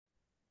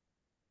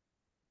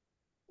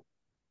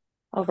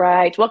All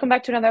right. Welcome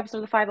back to another episode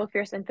of the Five O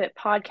Fierce and Fit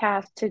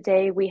podcast.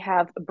 Today we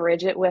have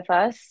Bridget with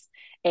us,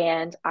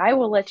 and I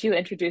will let you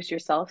introduce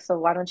yourself. So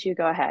why don't you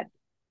go ahead?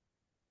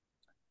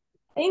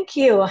 Thank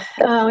you.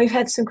 We've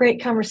had some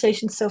great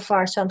conversations so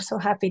far, so I'm so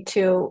happy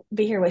to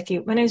be here with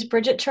you. My name is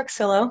Bridget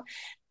Truxillo.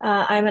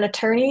 I'm an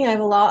attorney. I have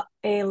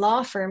a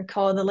law firm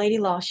called the Lady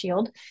Law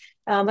Shield,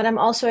 but I'm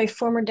also a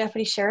former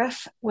deputy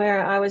sheriff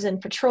where I was in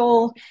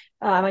patrol.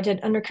 I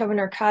did undercover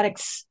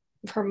narcotics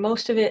for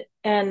most of it,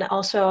 and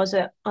also I was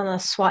on a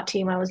SWAT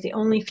team. I was the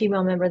only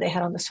female member they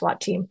had on the SWAT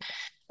team.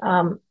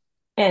 Um,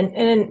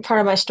 and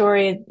part of my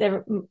story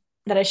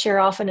that I share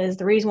often is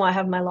the reason why I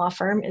have my law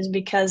firm is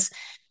because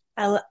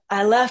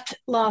I left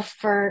law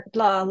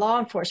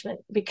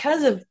enforcement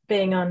because of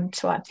being on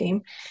SWAT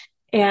team,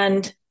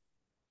 and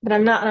but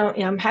I'm not. I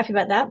don't, I'm happy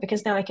about that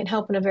because now I can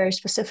help in a very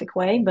specific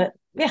way. But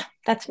yeah,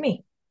 that's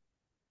me.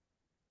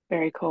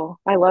 Very cool.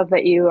 I love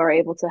that you are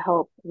able to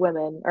help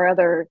women or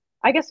other.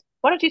 I guess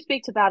why don't you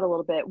speak to that a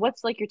little bit?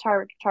 What's like your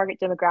target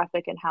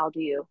demographic, and how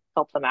do you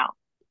help them out?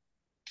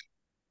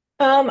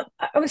 I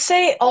would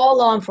say all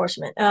law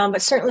enforcement,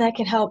 but certainly I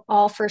can help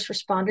all first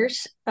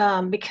responders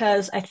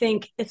because I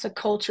think it's a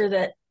culture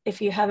that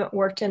if you haven't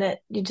worked in it,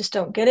 you just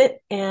don't get it.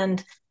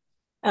 And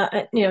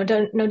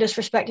don't no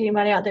disrespect to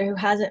anybody out there who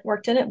hasn't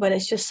worked in it, but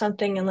it's just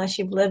something unless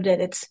you've lived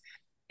it,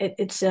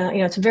 it's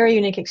a very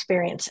unique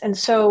experience. And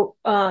so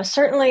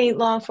certainly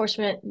law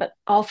enforcement, but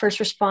all first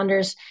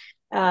responders,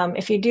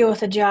 if you deal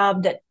with a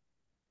job that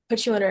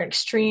puts you under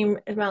extreme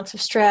amounts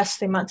of stress,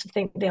 the amounts of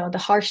things, the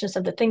harshness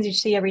of the things you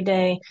see every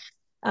day,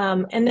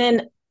 and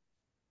then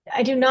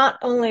I do not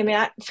only,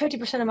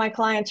 50% of my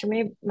clients, or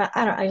maybe,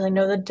 I don't really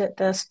know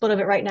the split of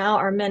it right now,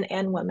 are men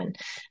and women.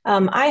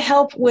 I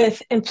help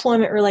with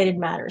employment related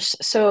matters.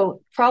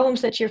 So,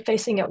 problems that you're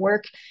facing at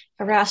work,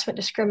 harassment,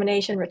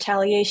 discrimination,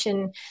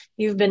 retaliation,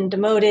 you've been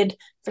demoted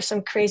for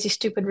some crazy,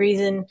 stupid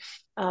reason.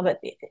 But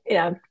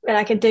yeah,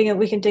 and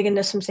we can dig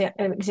into some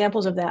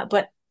examples of that.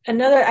 But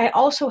I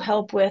also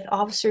help with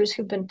officers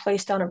who've been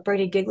placed on a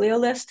Brady Giglio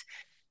list.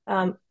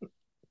 Um,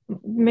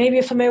 Maybe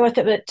you're familiar with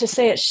it, but to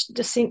say it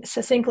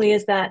succinctly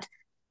is that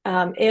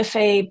if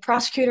a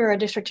prosecutor or a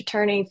district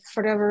attorney,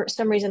 for whatever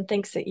some reason,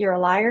 thinks that you're a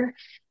liar,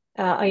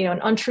 an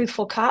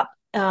untruthful cop,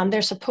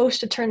 they're supposed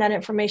to turn that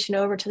information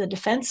over to the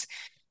defense.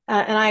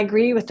 And I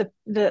agree with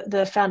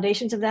the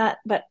foundations of that,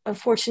 but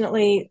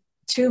unfortunately,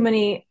 too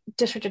many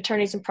district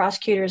attorneys and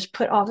prosecutors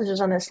put officers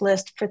on this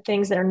list for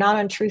things that are not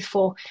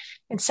untruthful.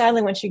 And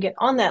sadly, once you get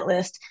on that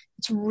list,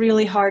 it's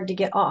really hard to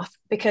get off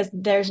because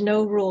there's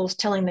no rules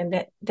telling them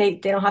that they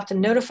don't have to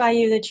notify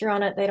you that you're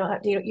on it. They don't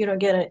have you don't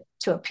get it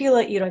to appeal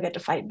it. You don't get to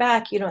fight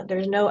back.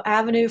 There's no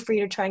avenue for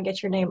you to try and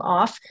get your name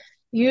off.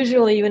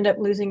 Usually you end up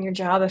losing your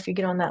job if you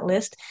get on that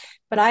list.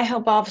 But I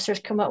help officers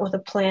come up with a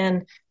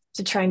plan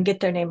to try and get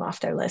their name off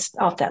that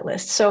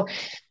list. So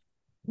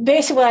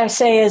basically what I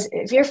say is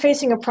if you're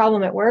facing a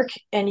problem at work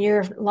and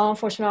you're a law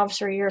enforcement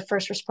officer, you're a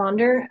first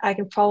responder, I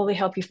can probably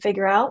help you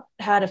figure out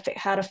how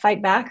to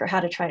fight back or how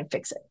to try and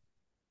fix it.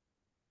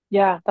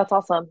 Yeah, that's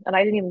awesome. And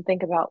I didn't even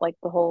think about like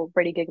the whole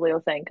Brady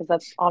Giglio thing because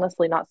that's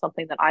honestly not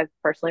something that I've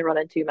personally run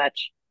into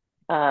much.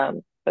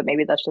 But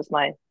maybe that's just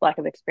my lack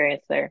of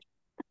experience there.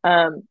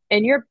 And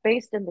you're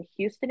based in the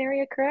Houston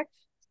area, correct?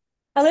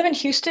 I live in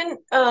Houston.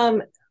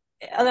 I'm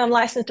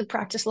licensed to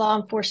practice law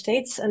in 4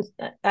 states, and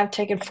I've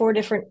taken 4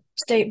 different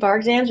state bar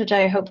exams, which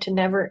I hope to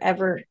never,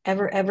 ever,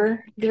 ever,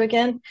 ever do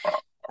again.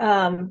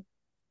 Um,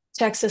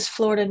 Texas,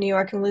 Florida, New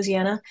York, and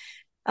Louisiana.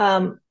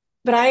 Um,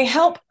 but I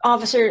help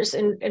officers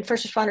and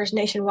first responders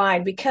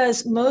nationwide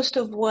because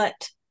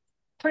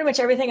pretty much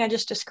everything I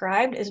just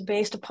described is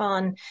based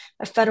upon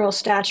a federal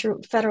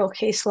statute, federal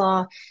case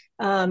law.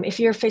 If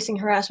you're facing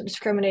harassment,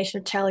 discrimination,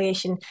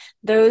 retaliation,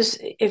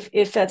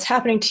 if that's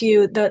happening to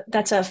you,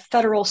 that's a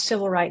federal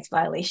civil rights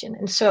violation.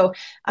 And so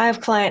I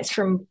have clients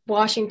from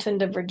Washington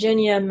to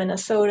Virginia,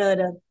 Minnesota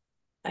to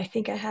I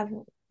think I have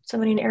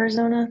somebody in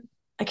Arizona.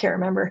 I can't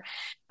remember.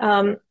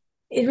 Um,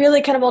 it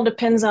really kind of all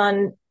depends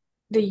on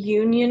the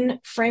union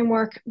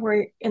framework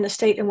where in the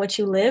state in which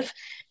you live.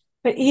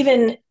 But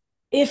even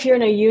if you're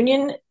in a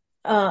union,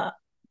 uh,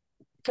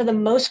 for the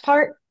most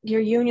part, your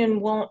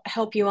union won't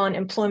help you on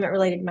employment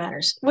related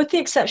matters, with the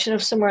exception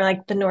of somewhere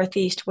like the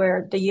Northeast,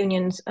 where the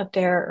unions up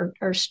there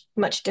are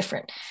much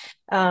different.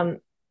 Um,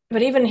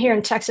 but even here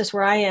in Texas,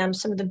 where I am,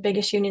 some of the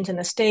biggest unions in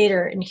the state,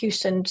 or in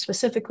Houston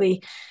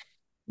specifically,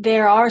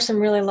 there are some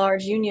really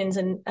large unions,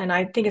 and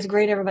I think it's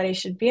great everybody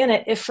should be in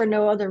it. If for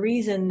no other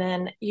reason,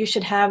 then you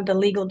should have the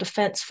legal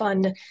defense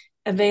fund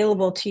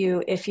available to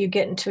you if you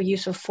get into a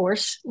use of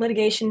force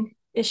litigation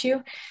issue.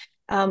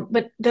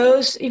 But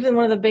even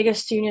one of the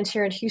biggest unions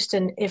here in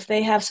Houston, if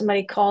they have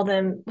somebody call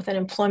them with an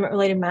employment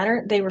related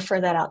matter, they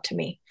refer that out to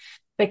me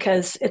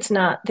because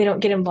they don't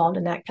get involved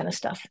in that kind of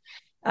stuff.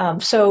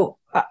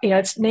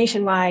 It's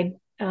nationwide.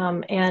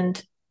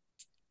 And,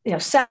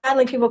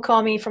 sadly, people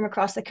call me from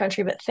across the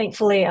country, but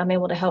thankfully, I'm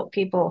able to help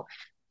people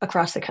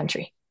across the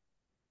country.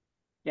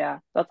 Yeah,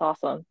 that's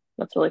awesome.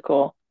 That's really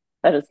cool.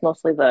 That it's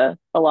mostly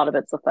a lot of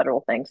it's a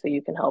federal thing, so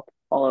you can help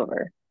all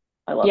over.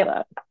 I love Yep.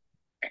 that.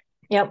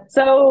 Yep.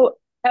 So,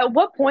 at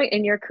what point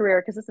in your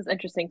career, because this is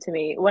interesting to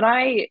me,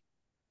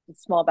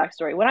 small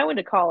backstory, when I went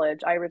to college,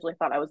 I originally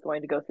thought I was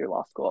going to go through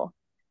law school.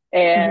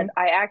 And Hmm.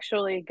 I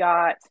actually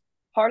got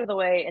part of the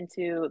way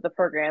into the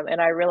program, and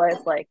I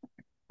realized, like,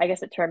 I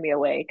guess it turned me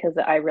away because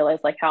I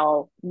realized, like,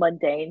 how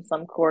mundane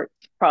some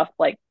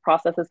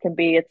processes can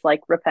be. It's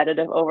like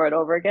repetitive over and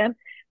over again.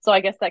 So I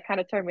guess that kind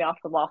of turned me off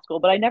from law school,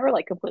 but I never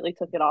like completely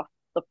took it off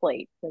the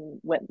plate and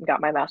went and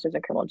got my master's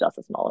in criminal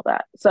justice and all of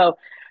that. So,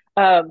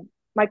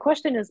 my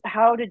question is,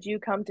 how did you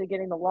come to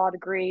getting the law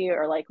degree,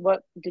 or like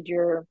what did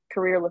your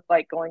career look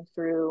like going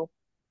through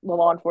the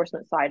law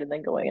enforcement side and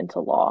then going into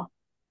law?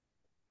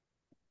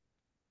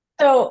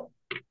 So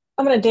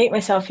I'm going to date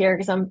myself here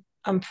because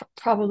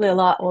probably a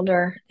lot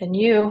older than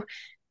you.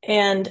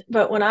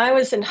 But when I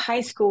was in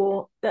high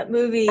school, that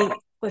movie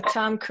with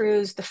Tom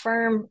Cruise, The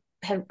Firm,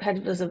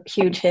 had was a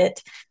huge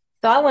hit.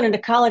 So I went into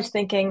college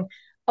thinking,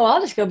 oh,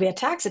 I'll just go be a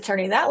tax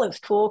attorney. That looks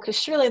cool because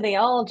surely they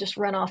all just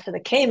run off to the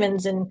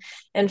Caymans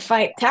and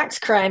fight tax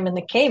crime in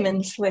the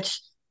Caymans, which,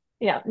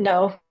 yeah,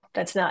 no,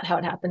 that's not how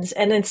it happens.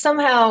 And then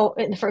somehow,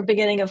 in the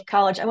beginning of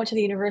college, I went to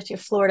the University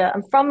of Florida.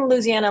 I'm from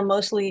Louisiana,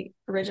 mostly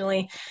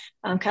originally.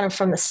 I'm kind of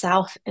from the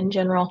South in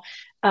general.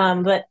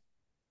 But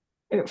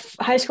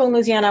high school in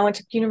Louisiana, I went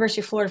to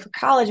University of Florida for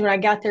college. When I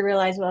got there, I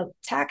realized, well,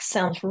 tax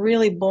sounds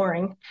really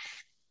boring,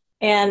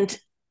 and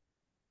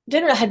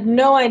didn't had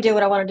no idea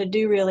what I wanted to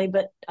do really.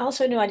 But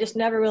also knew I just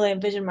never really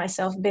envisioned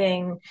myself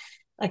being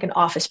like an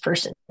office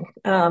person.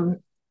 Um,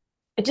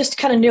 I just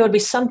kind of knew it'd be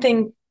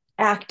something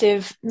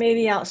active,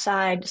 maybe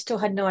outside. Still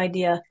had no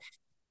idea.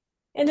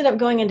 Ended up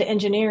going into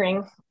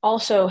engineering.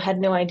 Also had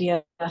no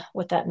idea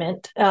what that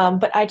meant.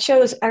 But I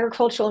chose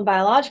agricultural and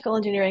biological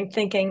engineering,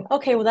 thinking,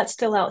 okay, well, that's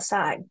still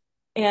outside.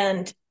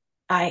 And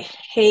I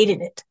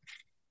hated it.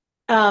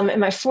 In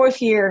my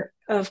fourth year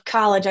of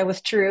college, I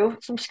withdrew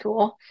from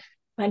school.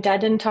 My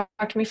dad didn't talk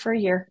to me for a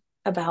year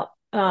about,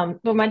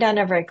 but my dad and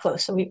I are very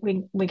close, so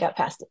we got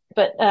past it.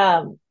 But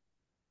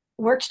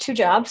worked two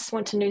jobs,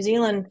 went to New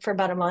Zealand for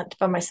about a month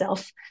by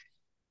myself.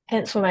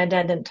 Hence why my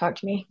dad didn't talk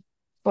to me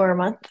for a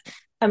month.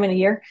 I mean, a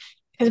year.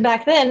 Because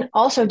back then,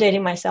 also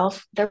dating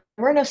myself, there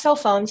were no cell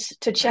phones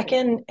to check Right.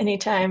 in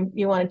anytime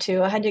you wanted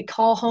to. I had to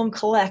call home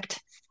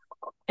collect.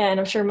 And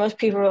I'm sure most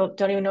people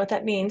don't even know what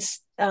that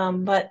means.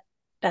 But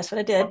that's what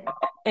I did.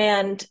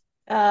 And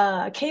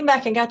came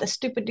back and got the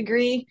stupid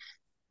degree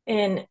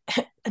in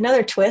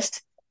another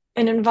twist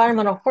in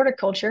environmental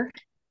horticulture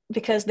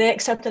because they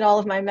accepted all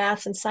of my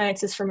maths and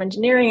sciences from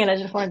engineering and I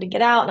just wanted to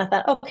get out and I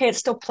thought, okay, it's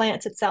still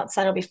plants, it's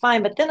outside, it'll be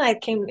fine. But then I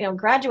came,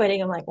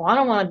 graduating, I'm like, well, I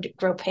don't want to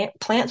grow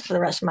plants for the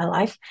rest of my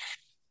life.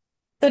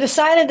 So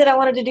decided that I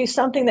wanted to do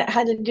something that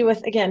had to do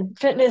with, again,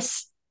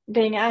 fitness,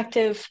 being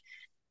active.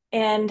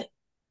 And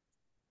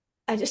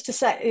I just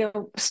decided,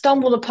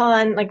 stumbled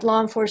upon like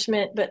law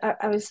enforcement, but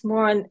I was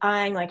more on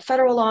eyeing like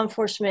federal law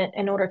enforcement.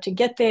 In order to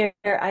get there,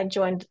 I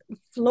joined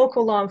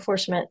local law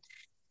enforcement,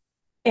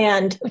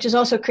 and which is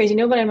also crazy.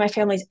 Nobody in my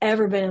family's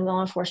ever been in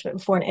law enforcement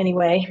before in any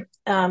way.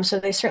 So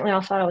they certainly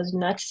all thought I was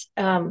nuts.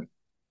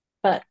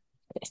 But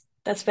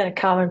that's been a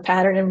common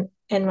pattern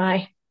in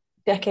my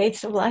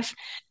decades of life.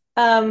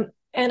 And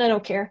I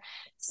don't care.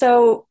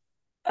 So,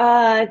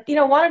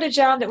 wanted a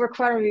job that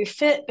required me to be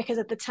fit because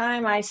at the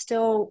time I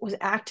still was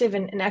active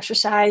and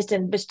exercised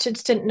and but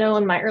just didn't know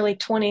in my early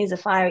 20s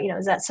if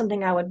is that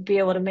something I would be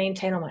able to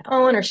maintain on my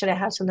own or should I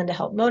have something to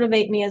help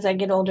motivate me as I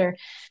get older?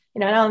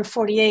 Now I'm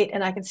 48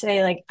 and I can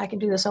say like I can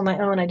do this on my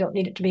own. I don't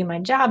need it to be my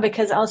job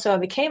because also I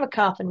became a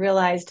cop and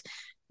realized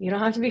you don't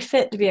have to be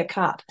fit to be a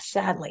cop,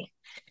 sadly.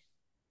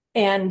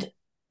 And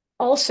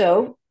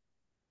also,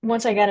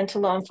 once I got into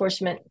law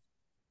enforcement,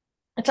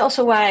 it's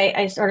also why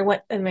I started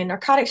went in my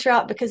narcotics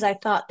route because I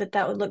thought that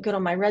that would look good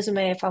on my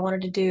resume if I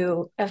wanted to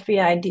do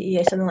FBI,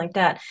 DEA, something like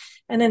that.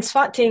 And then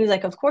SWAT team is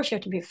like, of course you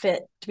have to be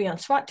fit to be on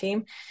SWAT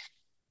team.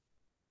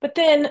 But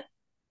then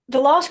the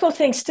law school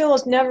thing still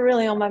was never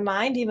really on my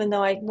mind, even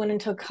though I went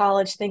into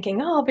college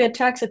thinking, oh, I'll be a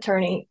tax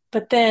attorney.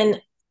 But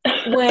then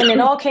when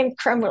it all came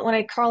crumbling, when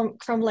I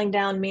crumbling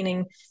down,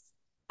 meaning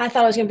I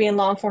thought I was going to be in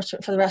law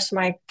enforcement for the rest of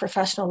my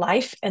professional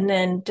life, and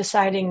then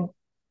deciding,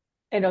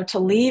 to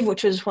leave,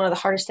 which was one of the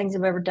hardest things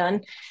I've ever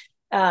done.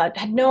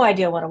 Had no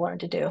idea what I wanted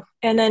to do,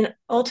 and then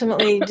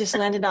ultimately just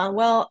landed on,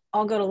 well,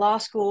 I'll go to law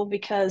school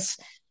because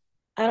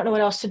I don't know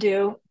what else to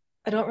do.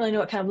 I don't really know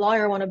what kind of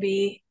lawyer I want to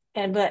be,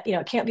 and but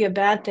it can't be a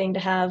bad thing to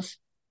have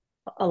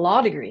a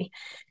law degree.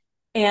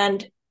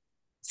 And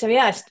so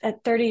yeah,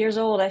 at 30 years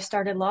old, I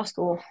started law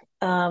school.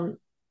 And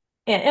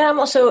I'm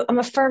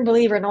a firm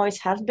believer and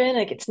always have been.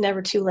 Like it's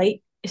never too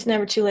late. It's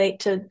never too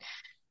late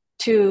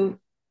to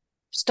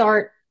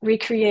start,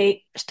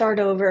 recreate, start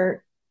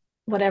over,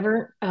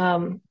 whatever.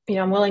 I'm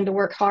willing to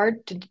work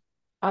hard to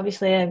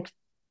obviously I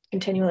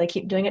continually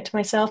keep doing it to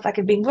myself. I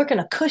could be working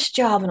a cush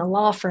job in a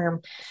law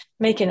firm,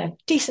 making a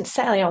decent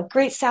salary,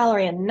 great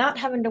salary, and not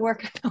having to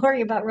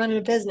worry about running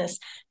a business.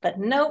 But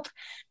nope,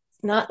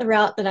 it's not the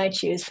route that I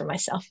choose for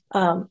myself.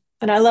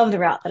 And I love the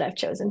route that I've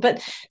chosen.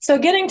 But so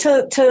getting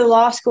to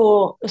law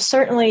school was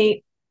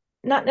certainly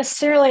not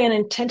necessarily an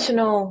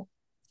intentional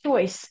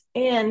choice.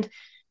 And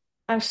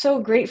I'm so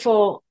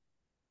grateful.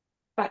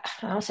 I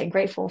don't say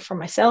grateful for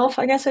myself,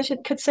 I guess I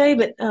could say,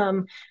 but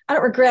I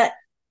don't regret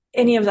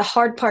any of the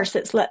hard parts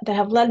that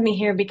have led me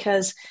here,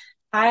 because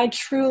I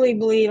truly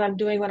believe I'm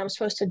doing what I'm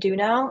supposed to do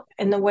now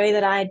in the way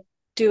that I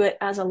do it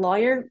as a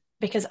lawyer,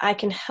 because I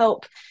can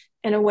help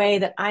in a way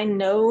that I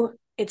know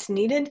it's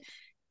needed,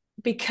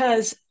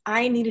 because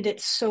I needed it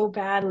so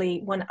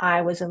badly when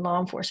I was in law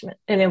enforcement.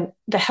 And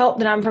the help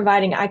that I'm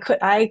providing, I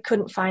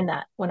couldn't find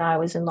that when I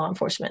was in law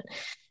enforcement.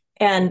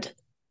 And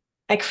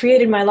I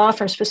created my law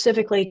firm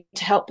specifically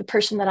to help the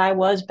person that I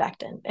was back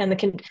then.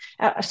 And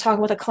I was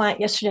talking with a client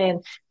yesterday,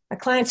 and my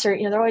clients are,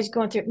 they're always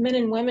going through, men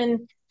and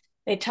women.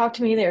 They talk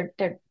to me.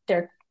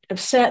 They're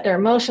upset. They're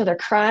emotional. They're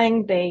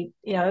crying.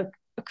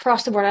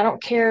 Across the board. I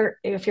don't care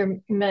if you're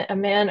a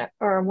man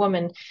or a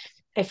woman.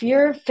 If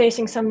you're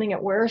facing something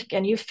at work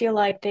and you feel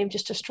like they've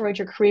just destroyed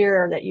your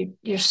career, or that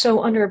you're so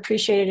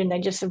underappreciated and they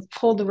just have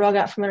pulled the rug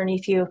out from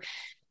underneath you.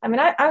 I mean,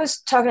 I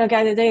was talking to a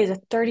guy the other day, he's a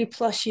 30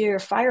 plus year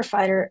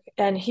firefighter,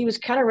 and he was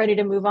kind of ready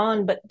to move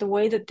on, but the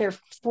way that they're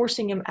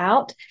forcing him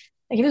out,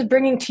 like, he was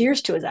bringing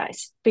tears to his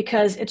eyes,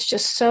 because it's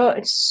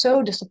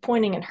so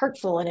disappointing and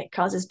hurtful, and it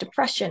causes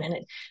depression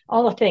and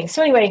all the things.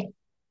 So anyway,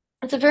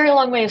 it's a very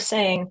long way of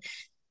saying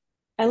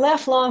I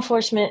left law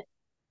enforcement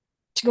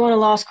to go into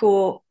law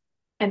school,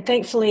 and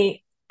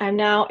thankfully I'm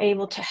now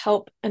able to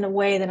help in a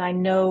way that I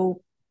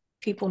know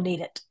people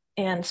need it.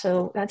 And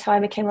so that's how I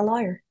became a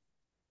lawyer.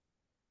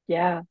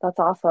 Yeah, that's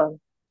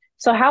awesome.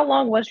 So how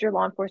long was your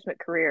law enforcement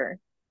career?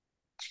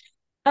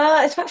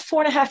 It's about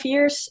 4.5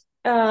 years.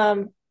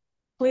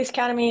 Police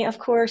academy, of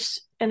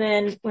course, and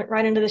then went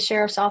right into the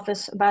sheriff's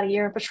office, about a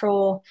year in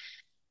patrol,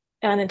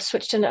 and then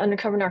switched into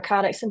undercover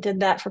narcotics and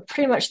did that for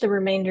pretty much the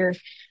remainder.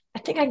 I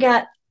think I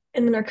got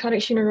in the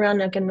narcotics unit around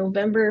like in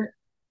November,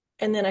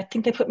 and then I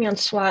think they put me on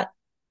SWAT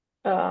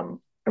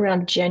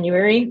around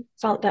January,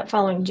 that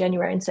following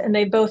January, and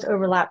they both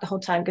overlapped the whole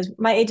time, because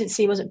my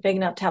agency wasn't big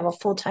enough to have a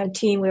full time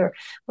team. We're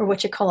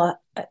what you call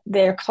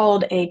they're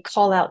called a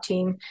call out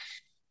team.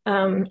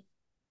 Um,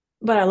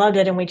 but I loved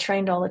it, and we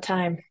trained all the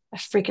time. I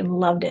freaking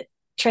loved it.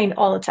 Trained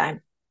all the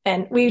time,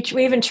 and we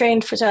even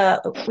trained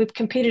for we've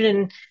competed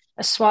in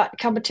a SWAT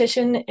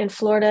competition in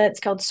Florida. It's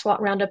called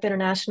SWAT Roundup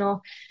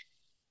International,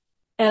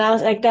 and I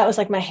was like, that was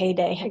like my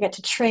heyday. I got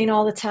to train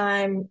all the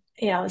time.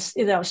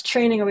 Either I was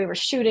training, or we were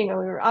shooting, or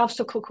we were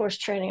obstacle course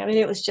training. I mean,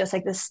 it was just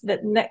like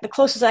the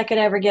closest I could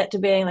ever get to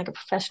being like a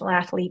professional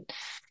athlete.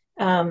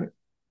 Um,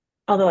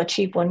 Although a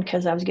cheap one,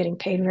 because I was getting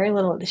paid very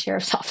little at the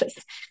sheriff's office.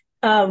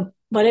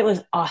 But it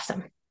was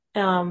awesome.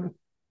 Um,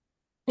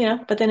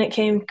 but then it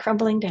came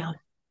crumbling down.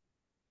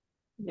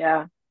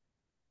 Yeah,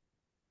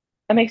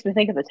 that makes me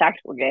think of the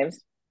tactical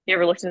games. You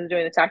ever looked into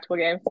doing the tactical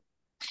games?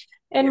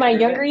 In You my ever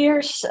do younger it?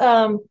 years,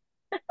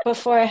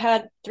 before I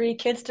had 3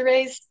 kids to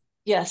raise,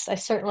 yes, I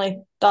certainly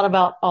thought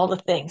about all the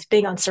things.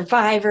 Being on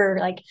Survivor,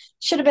 like,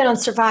 should have been on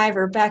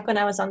Survivor back when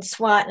I was on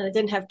SWAT and I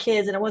didn't have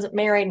kids and I wasn't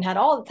married and had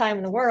all the time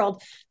in the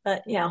world.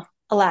 But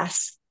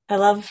alas, I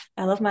love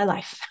my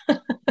life.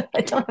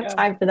 I don't have Yeah.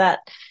 time for that.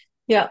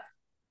 Yeah.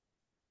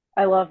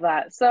 I love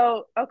that.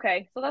 So,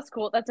 okay, so that's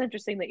cool. That's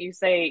interesting that you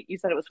said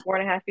it was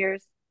 4.5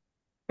 years.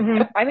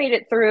 Hmm. I made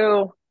it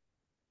through,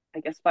 I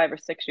guess, 5 or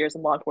 6 years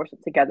in law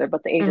enforcement together,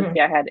 but the Hmm.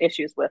 agency I had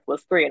issues with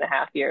was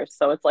 3.5 years.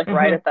 So it's like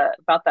right Hmm. at that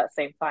about that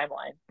same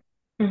timeline.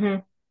 Hmm.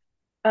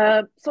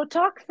 So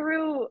talk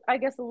through, I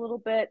guess, a little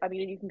bit. I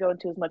mean, you can go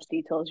into as much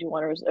detail as you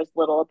want, or as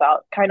little,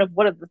 about kind of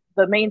what are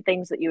the main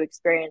things that you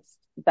experienced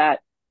that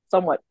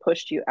somewhat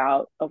pushed you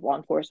out of law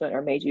enforcement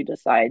or made you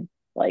decide,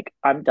 like,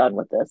 I'm done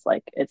with this,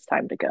 like it's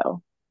time to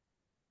go.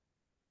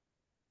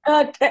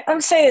 I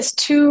would say it's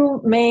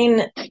two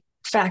main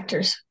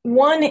factors.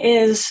 One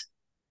is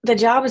the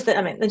job is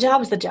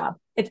the job.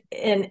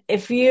 And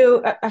if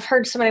I've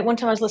heard somebody one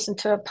time, I was listening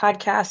to a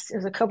podcast.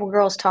 There's a couple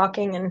girls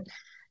talking, and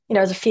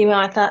as a female,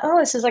 I thought, oh,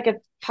 this is like a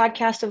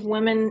podcast of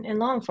women in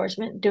law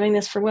enforcement doing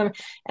this for women.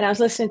 And I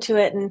was listening to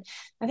it, and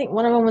I think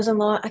one of them was in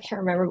law. I can't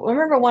remember. But I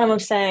remember one of them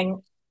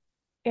saying,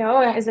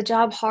 oh, is the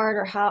job hard,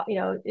 or how,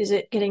 is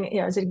it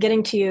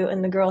getting to you?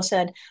 And the girl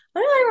said, I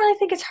don't really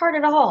think it's hard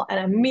at all.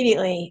 And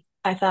immediately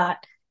I thought,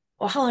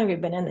 well, how long have you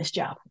been in this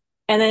job?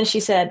 And then she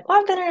said, well,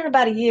 I've been in it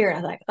about a year. And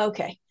I was like,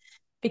 okay,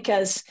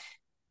 because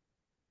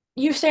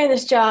you stay in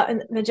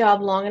the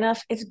job long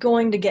enough, it's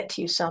going to get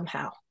to you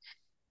somehow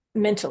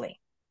mentally.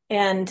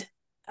 And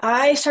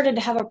I started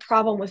to have a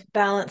problem with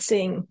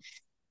balancing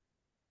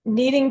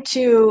needing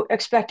to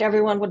expect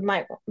everyone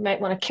might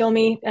want to kill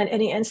me at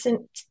any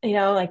instant.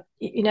 Like,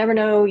 you never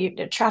know,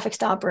 a traffic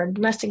stop or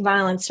domestic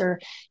violence, or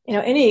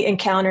any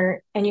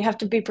encounter, and you have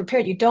to be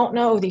prepared. You don't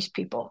know these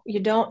people. You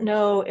don't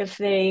know if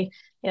they,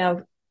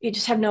 you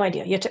just have no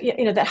idea.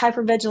 That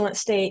hypervigilant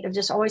state of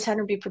just always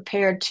having to be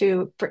prepared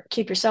to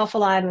keep yourself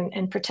alive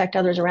and protect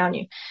others around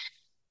you.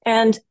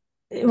 And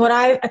what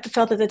I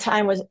felt at the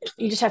time was,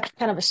 you just have to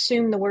kind of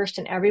assume the worst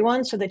in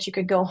everyone so that you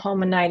could go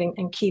home at night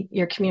and keep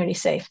your community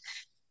safe.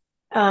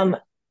 um,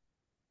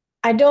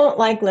 I don't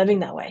like living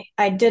that way.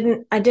 I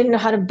didn't know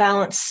how to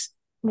balance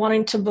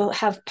wanting to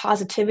have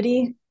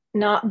positivity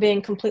not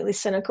being completely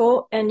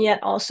cynical, and yet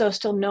also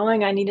still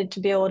knowing I needed to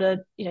be able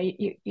to,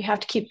 you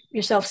have to keep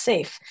yourself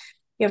safe.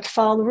 You have to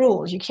follow the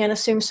rules. You can't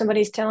assume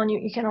somebody's telling you,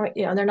 you can't,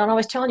 they're not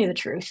always telling you the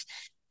truth.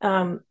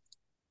 Um,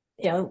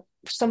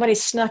 Somebody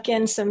snuck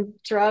in some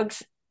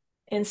drugs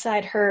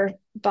inside her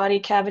body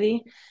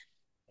cavity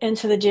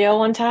into the jail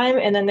one time,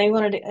 and then they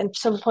wanted to, and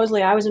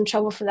supposedly I was in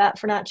trouble for that,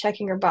 for not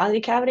checking her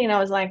body cavity. And I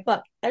was like,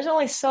 look, there's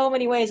only so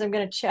many ways I'm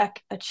going to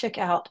check a chick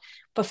out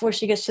before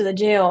she gets to the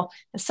jail.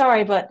 And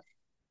sorry, but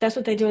that's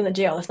what they do in the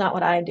jail. That's not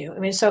what I do. I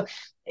mean, so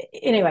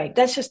anyway,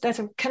 that's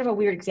a kind of a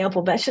weird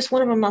example, but it's just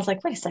one of them. I was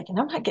like, wait a second,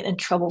 I'm not getting in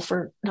trouble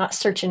for not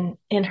searching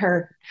in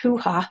her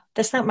hoo-ha.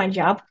 That's not my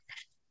job.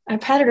 I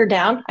patted her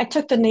down. I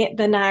took the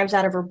knives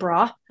out of her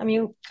bra. I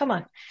mean, come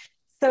on.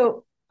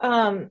 So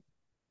and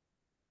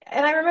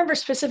I remember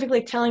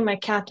specifically telling my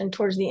captain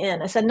towards the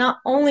end, I said, not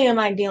only am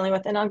I dealing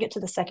with, and I'll get to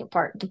the second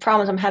part, the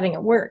problems I'm having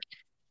at work,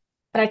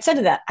 but I said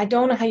to that, I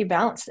don't know how you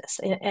balance this.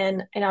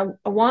 And I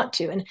want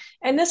to.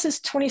 And this is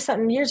 20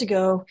 something years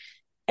ago.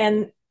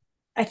 And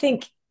I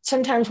think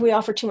sometimes we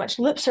offer too much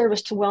lip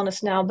service to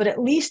wellness now, but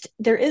at least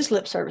there is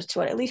lip service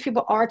to it. At least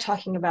people are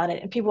talking about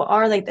it, and people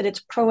are like that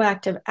it's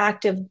proactive,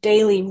 active,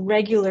 daily,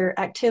 regular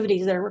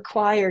activities that are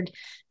required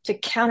to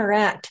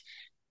counteract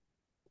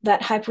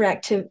that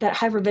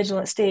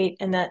hypervigilant state,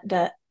 and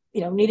that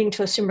needing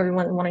to assume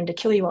everyone and wanting to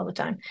kill you all the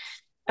time.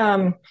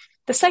 Um,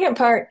 the second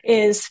part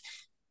is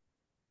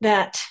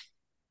that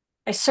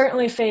I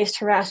certainly faced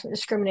harassment,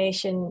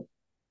 discrimination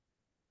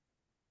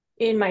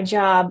in my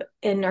job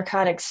in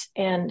narcotics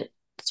and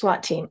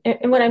SWAT team.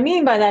 And what I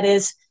mean by that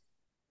is,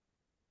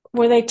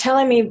 were they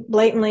telling me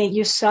blatantly,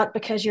 you suck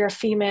because you're a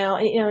female?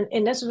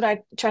 And this is what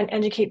I try and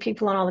educate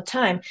people on all the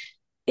time.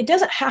 It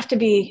doesn't have to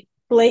be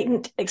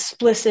blatant,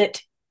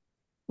 explicit,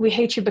 we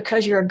hate you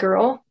because you're a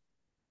girl.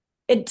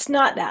 It's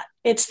not that.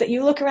 It's that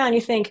you look around and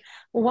you think,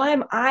 well, why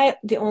am I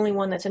the only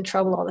one that's in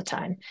trouble all the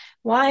time?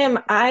 Why am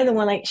I the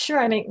one, like, sure,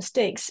 I make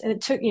mistakes. And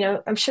it took,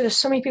 I'm sure there's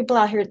so many people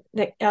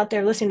out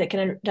there listening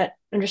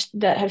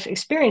that have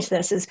experienced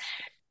this is,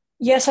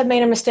 yes, I've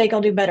made a mistake,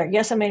 I'll do better.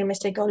 Yes, I made a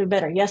mistake, I'll do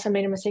better. Yes, I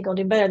made a mistake, I'll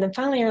do better. Then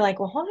finally you're like,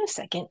 well, hold on a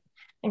second.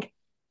 And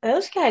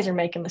those guys are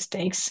making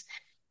mistakes.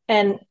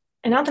 And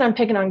and not that I'm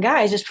picking on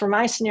guys, just for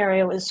my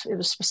scenario, it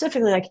was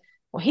specifically like,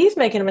 well, he's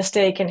making a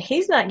mistake and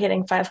he's not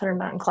getting 500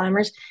 mountain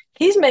climbers.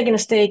 He's making a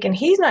mistake and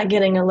he's not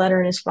getting a letter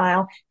in his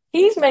file.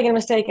 He's making a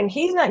mistake and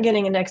he's not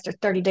getting an extra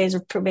 30 days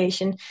of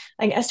probation.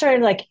 Like, I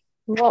started like,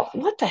 well,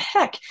 what the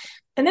heck?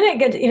 And then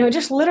it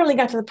just literally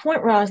got to the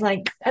point where I was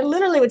like, I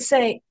literally would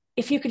say,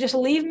 if you could just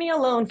leave me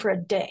alone for a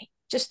day,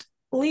 just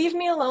leave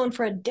me alone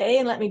for a day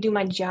and let me do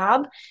my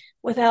job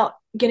without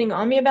getting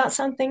on me about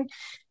something.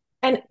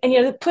 And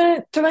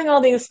throwing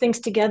all these things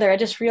together, I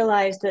just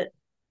realized that,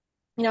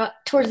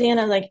 towards the end,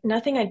 I'm like,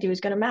 nothing I do is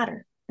going to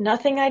matter.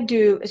 Nothing I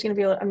do is going to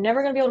be able, I'm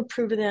never going to be able to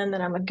prove to them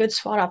that I'm a good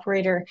SWAT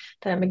operator,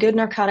 that I'm a good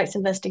narcotics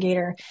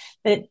investigator,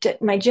 that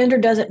my gender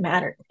doesn't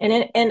matter.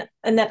 And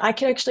that I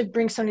can actually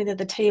bring something to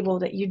the table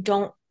that you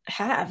don't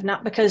have,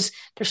 not because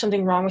there's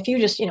something wrong with you,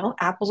 just,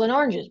 apples and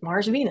oranges,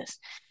 Mars, Venus.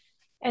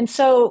 And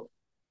so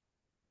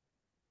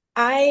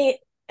I,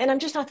 and I'm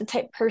just not the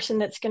type of person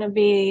that's going to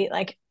be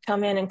like,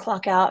 come in and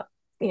clock out,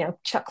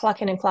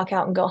 clock in and clock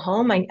out and go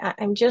home.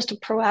 I'm just a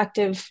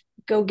proactive,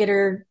 go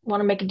getter,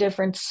 want to make a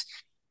difference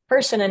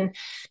person.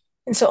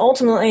 And so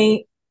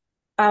ultimately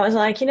I was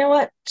like, you know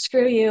what,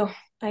 screw you.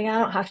 I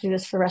don't have to do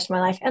this for the rest of my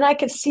life. And I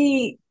could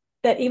see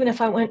that even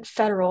if I went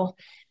federal,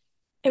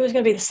 it was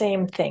going to be the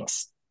same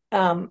things.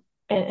 And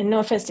no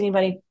offense to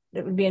anybody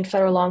that would be in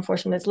federal law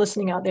enforcement that's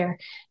listening out there.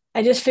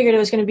 I just figured it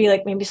was going to be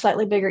like maybe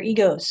slightly bigger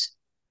egos,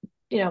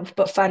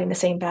 but fighting the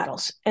same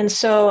battles. And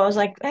so I was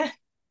like,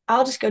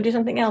 I'll just go do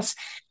something else.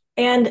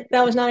 And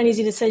that was not an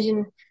easy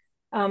decision.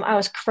 I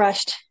was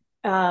crushed,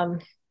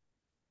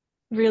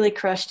 really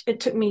crushed. It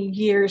took me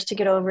years to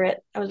get over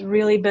it. I was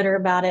really bitter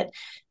about it.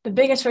 The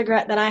biggest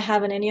regret that I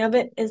have in any of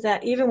it is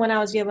that even when I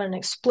was given an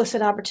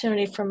explicit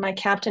opportunity from my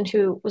captain,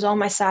 who was on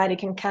my side, he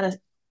could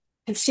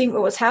see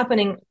what was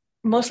happening,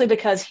 mostly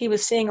because he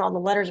was seeing all the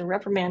letters of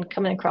reprimand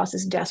coming across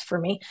his desk for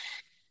me.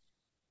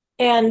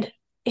 And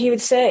he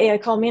would say, I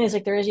called me and he's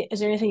like, is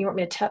there anything you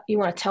want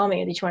to tell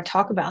me that you want to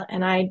talk about?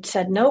 And I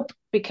said, nope,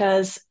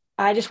 because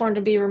I just wanted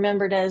to be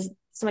remembered as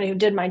somebody who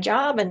did my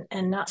job,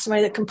 and not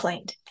somebody that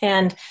complained.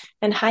 And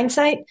in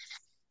hindsight,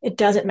 it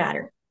doesn't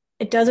matter.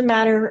 It doesn't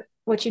matter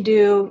what you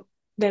do.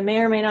 They may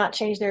or may not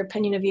change their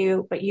opinion of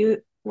you, but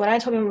what I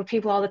told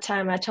people all the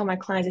time, I tell my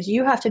clients, is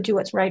you have to do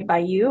what's right by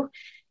you.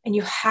 And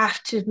you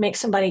have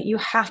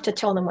to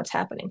tell them what's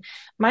happening.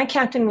 My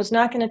captain was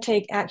not going to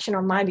take action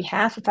on my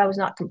behalf if I was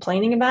not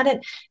complaining about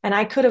it. And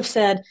I could have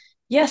said,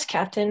 yes,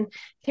 captain,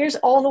 here's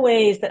all the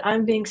ways that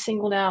I'm being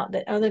singled out,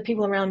 that other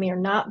people around me are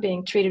not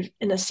being treated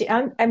in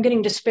the, I'm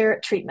getting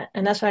disparate treatment.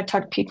 And that's what I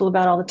talk to people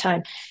about all the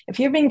time. If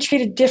you're being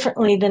treated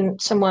differently than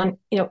someone,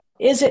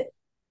 is it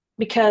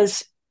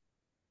because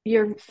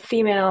you're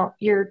female,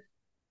 you're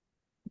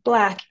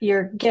Black,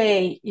 you're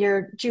gay,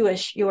 you're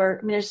Jewish,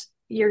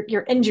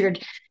 you're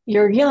injured,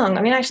 you're young.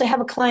 I mean, I actually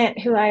have a client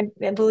who I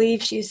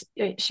believe she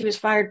was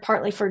fired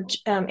partly for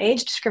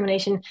age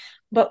discrimination,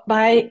 but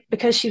by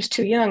because she was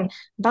too young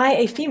by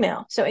a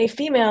female. So a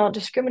female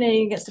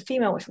discriminating against a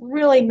female, which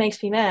really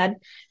makes me mad.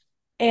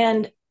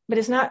 And but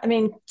it's not. I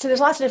mean, so there's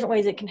lots of different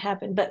ways it can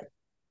happen, but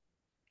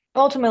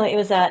ultimately it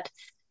was that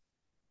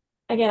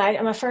again.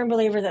 I'm a firm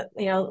believer that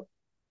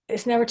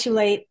it's never too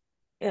late.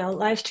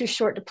 Life's too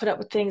short to put up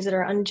with things that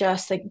are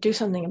unjust. Like, do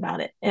something about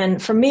it.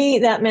 And for me,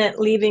 that meant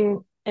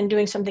leaving and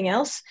doing something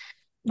else.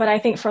 But I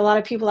think for a lot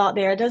of people out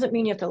there, it doesn't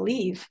mean you have to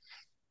leave,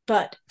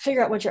 but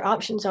figure out what your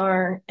options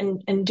are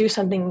and do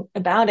something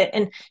about it.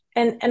 And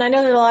I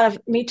know there's a lot of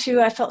me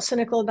too. I felt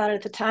cynical about it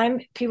at the time.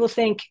 People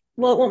think,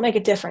 well, it won't make a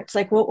difference.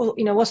 Like, what will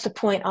what's the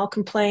point? I'll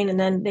complain and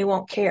then they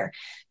won't care.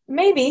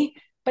 Maybe,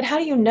 but how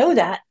do you know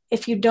that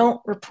if you don't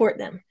report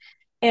them?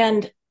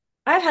 And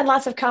I've had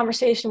lots of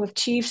conversation with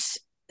chiefs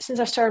since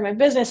I've started my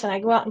business, and I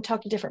go out and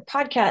talk to different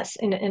podcasts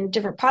and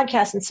different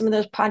podcasts, and some of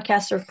those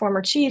podcasts are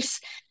former chiefs,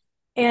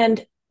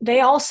 and they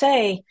all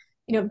say,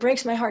 it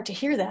breaks my heart to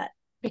hear that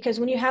because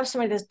when you have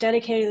somebody that's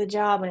dedicated to the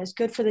job and is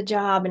good for the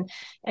job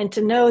and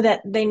to know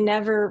that they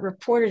never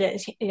reported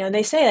it,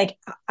 they say like,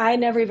 I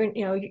never even,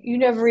 you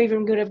never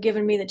even would have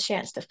given me the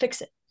chance to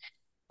fix it.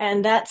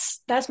 And that's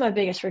my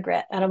biggest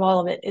regret out of all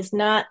of it is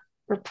not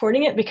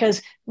reporting it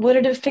because would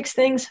it have fixed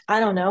things?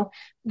 I don't know.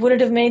 Would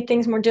it have made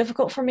things more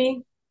difficult for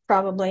me?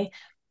 Probably.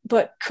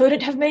 But could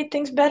it have made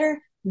things better?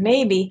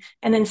 Maybe.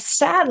 And then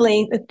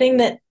sadly, the thing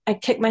that I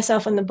kick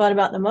myself in the butt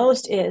about the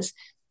most is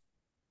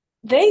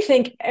they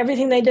think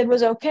everything they did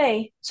was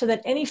okay, so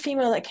that any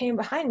female that came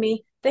behind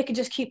me, they could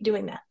just keep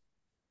doing that.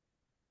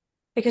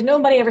 Because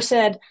nobody ever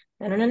said,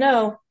 no, no, no,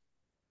 no,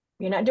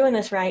 you're not doing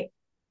this right.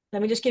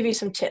 Let me just give you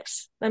some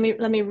tips. Let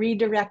me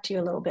redirect you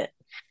a little bit.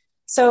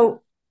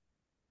 So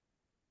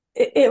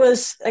it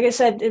was, like I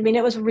said, I mean,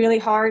 it was really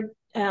hard.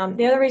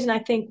 The other reason I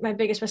think my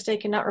biggest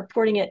mistake in not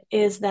reporting it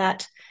is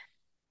that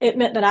it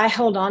meant that I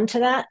held on to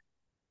that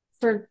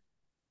for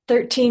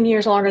 13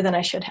 years longer than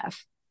I should have.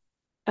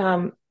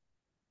 Um,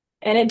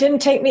 and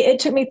it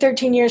took me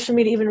 13 years for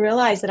me to even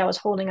realize that I was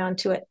holding on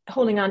to it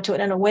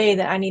in a way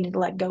that I needed to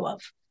let go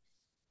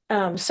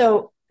of.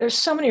 So there's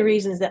so many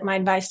reasons that my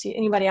advice to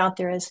anybody out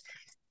there is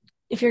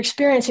if you're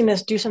experiencing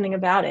this, do something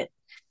about it.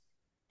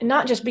 And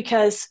not just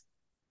because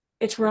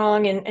it's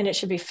wrong and it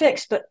should be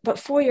fixed, but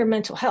for your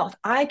mental health.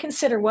 I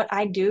consider what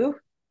I do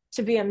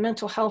to be a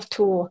mental health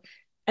tool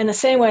in the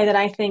same way that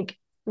I think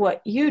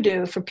what you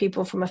do for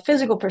people from a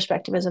physical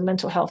perspective is a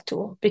mental health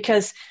tool,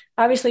 because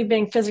obviously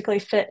being physically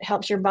fit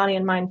helps your body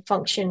and mind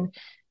function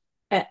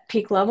at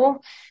peak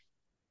level.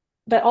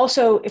 But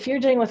also, if you're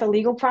dealing with a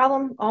legal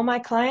problem, all my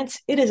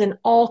clients, it is an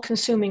all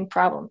consuming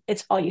problem.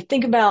 It's all you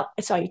think about,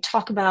 it's all you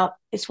talk about,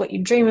 it's what you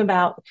dream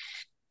about,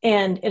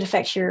 and it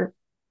affects your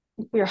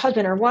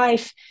husband or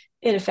wife,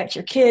 it affects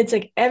your kids.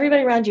 Like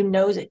everybody around you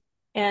knows it.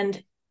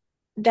 And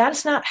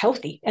that's not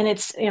healthy. And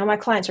it's, my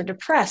clients are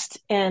depressed.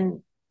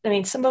 And I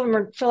mean, some of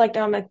them feel like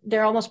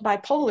they're almost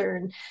bipolar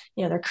and,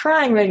 they're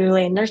crying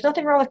regularly. And there's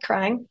nothing wrong with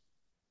crying,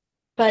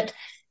 but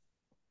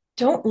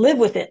don't live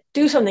with it.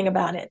 Do something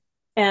about it.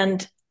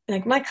 And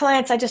like my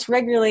clients, I just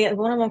regularly,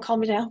 one of them called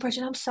me today, oh,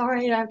 Bridget, I'm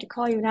sorry I have to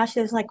call you and ask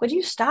you this. Like, would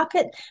you stop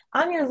it?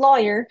 I'm your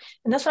lawyer,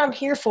 and that's what I'm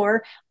here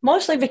for.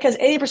 Mostly because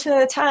 80%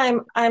 of the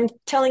time I'm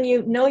telling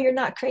you, no, you're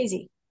not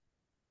crazy.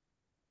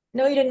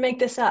 No, you didn't make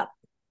this up.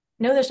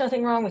 No, there's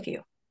nothing wrong with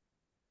you.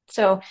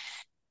 So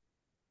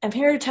I'm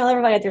here to tell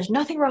everybody that there's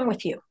nothing wrong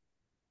with you.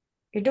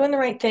 You're doing the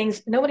right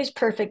things. Nobody's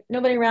perfect.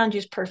 Nobody around you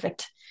is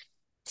perfect.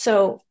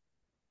 So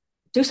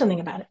do something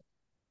about it.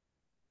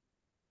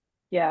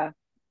 Yeah.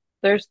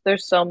 There's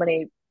so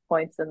many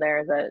points in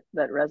there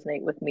that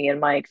resonate with me and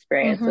my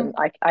experience, Mm-hmm.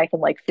 and I can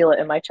like feel it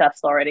in my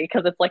chest already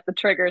because it's like the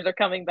triggers are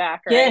coming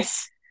back, right?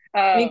 Yes,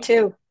 me Um,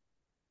 too.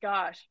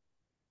 gosh.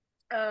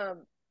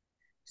 Um,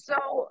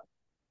 so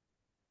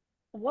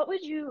what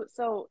would you,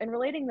 so in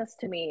relating this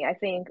to me, I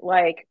think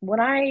like when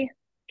I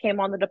came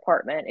on the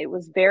department, it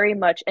was very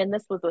much, and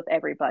this was with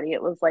everybody,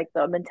 it was like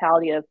the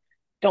mentality of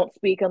don't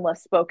speak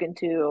unless spoken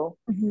to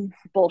Mm-hmm.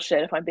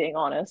 bullshit, if I'm being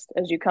honest,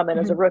 as you come in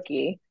as a Mm-hmm.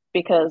 rookie,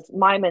 because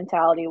my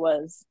mentality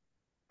was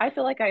I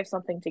feel like I have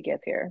something to give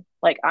here.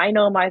 Like I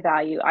know my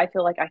value. I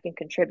feel like I can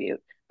contribute,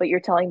 but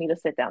you're telling me to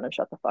sit down and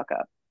shut the fuck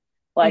up.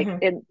 Like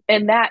Mm-hmm.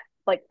 and that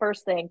like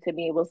first thing to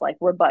me was like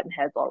we're button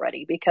heads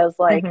already because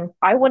like Mm-hmm.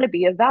 I want to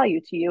be of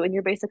value to you and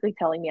you're basically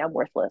telling me I'm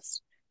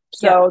worthless.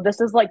 Yep. So this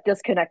is like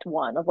disconnect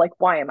one of like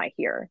why am I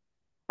here?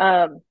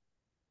 Um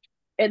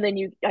and then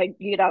you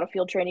get out of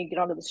field training, you get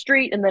onto the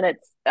street, and then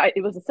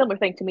it was a similar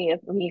thing to me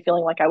of me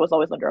feeling like I was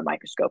always under a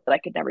microscope that I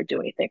could never do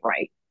anything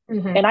right.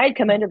 Mm-hmm. And I had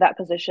come into that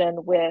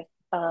position with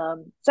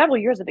several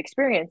years of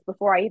experience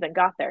before I even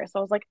got there. So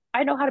I was like,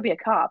 I know how to be a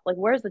cop. Like,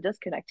 where's the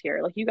disconnect here?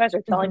 Like, you guys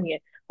are telling Mm-hmm.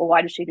 me, well,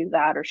 why did she do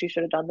that? Or she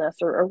should have done this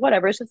or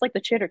whatever. It's just like the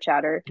chitter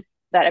chatter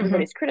that Mm-hmm.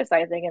 everybody's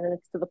criticizing. And then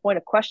it's to the point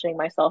of questioning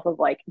myself of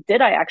like,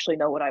 did I actually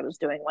know what I was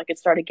doing? Like,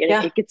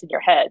 Yeah. it gets in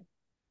your head.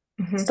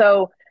 Mm-hmm.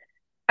 So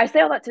I say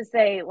all that to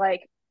say,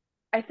 like,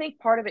 I think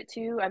part of it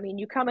too, I mean,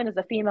 you come in as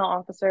a female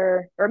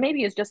officer, or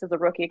maybe it's just as a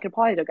rookie, it could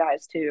apply to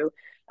guys too.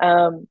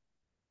 Um,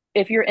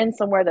 if you're in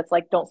somewhere that's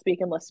like don't speak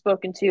unless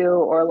spoken to,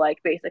 or like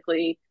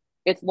basically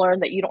it's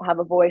learned that you don't have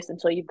a voice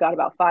until you've got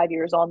about 5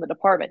 years on the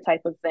department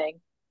type of thing.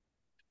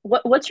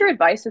 What's your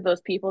advice to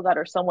those people that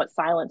are somewhat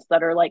silenced,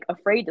 that are like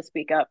afraid to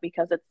speak up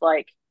because it's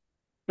like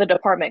the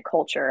department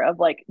culture of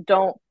like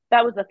don't,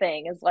 that was the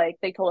thing, is like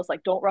they told us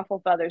like don't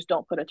ruffle feathers,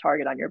 don't put a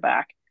target on your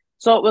back.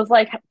 So it was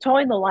like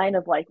towing the line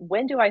of like,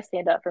 when do I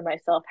stand up for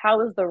myself?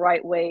 How is the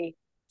right way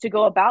to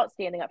go about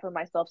standing up for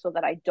myself so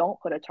that I don't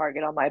put a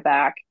target on my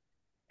back?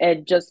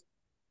 And just,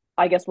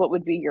 I guess, what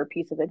would be your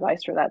piece of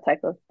advice for that type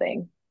of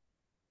thing?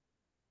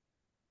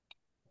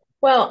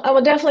 Well, I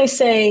will definitely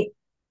say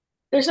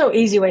there's no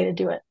easy way to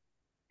do it.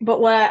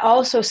 But what I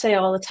also say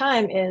all the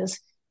time is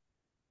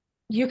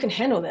you can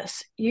handle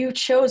this. You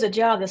chose a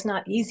job that's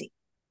not easy.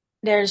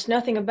 There's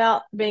nothing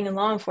about being in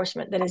law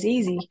enforcement that is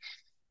easy.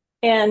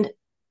 And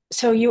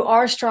so you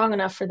are strong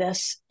enough for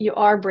this. You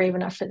are brave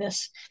enough for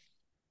this.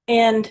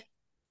 And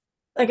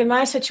like in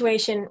my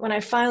situation, when I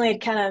finally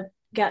had kind of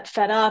got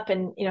fed up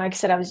and, like I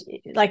said, I was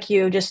like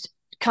you, just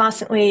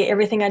constantly,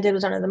 everything I did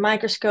was under the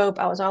microscope.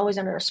 I was always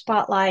under a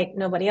spotlight.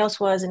 Nobody else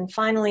was. And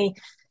finally,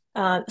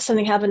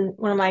 something happened.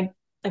 One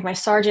of my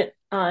sergeant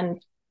on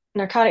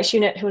narcotics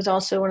unit, who was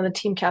also one of the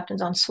team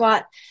captains on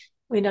SWAT,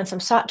 we'd done some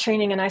SWAT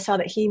training, and I saw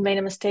that he made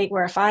a mistake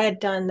where if I had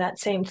done that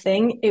same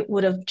thing, it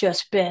would have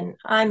just been,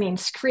 I mean,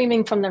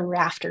 screaming from the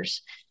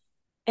rafters.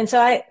 And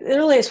so I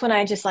literally, it's when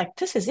I just like,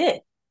 this is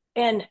it.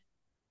 And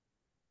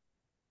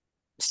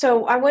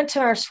so I went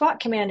to our SWAT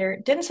commander,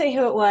 didn't say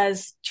who it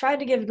was, tried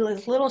to give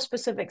as little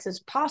specifics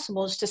as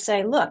possible, just to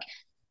say, look,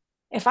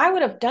 if I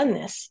would have done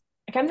this,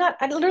 like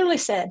I literally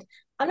said,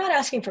 I'm not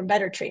asking for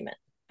better treatment.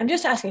 I'm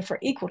just asking for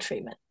equal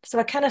treatment. So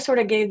I kind of sort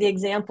of gave the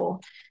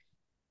example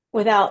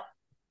without,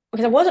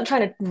 because I wasn't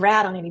trying to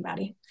rat on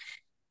anybody.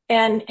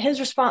 And his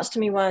response to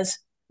me was,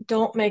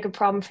 don't make a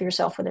problem for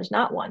yourself where there's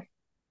not one.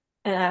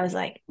 And I was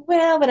like,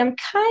 well, but I'm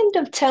kind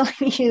of telling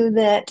you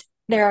that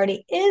there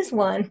already is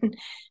one.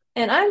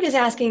 And I'm just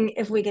asking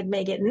if we could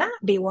make it not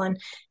be one.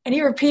 And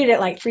he repeated it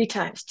like 3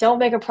 times. Don't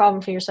make a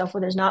problem for yourself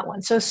where there's not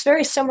one. So it's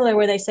very similar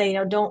where they say,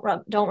 don't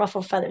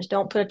ruffle feathers,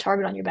 don't put a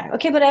target on your back.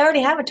 Okay, but I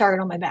already have a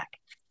target on my back.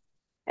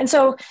 And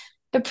so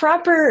the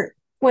proper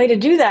way to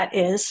do that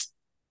is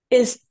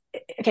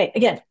okay,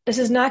 again, this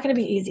is not going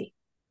to be easy.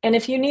 And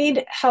if you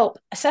need help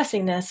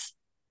assessing this,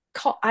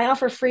 I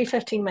offer free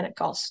 15-minute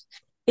calls.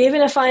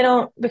 Even if I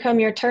don't become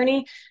your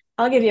attorney,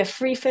 I'll give you a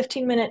free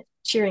 15-minute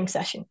cheering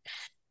session,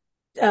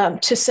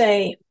 to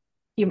say,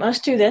 you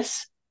must do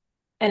this,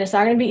 and it's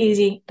not going to be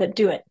easy, but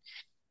do it.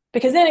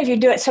 Because then if you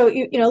do it, so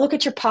look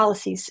at your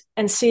policies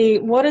and see,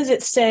 what does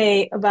it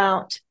say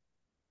about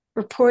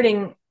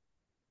reporting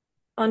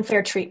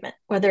unfair treatment,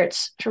 whether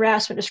it's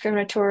harassment,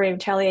 discriminatory,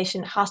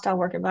 retaliation, hostile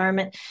work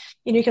environment.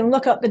 You can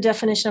look up the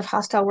definition of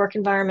hostile work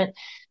environment.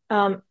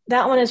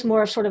 That one is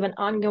more of sort of an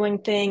ongoing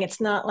thing.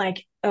 It's not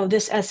like, oh,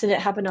 this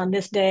incident happened on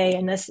this day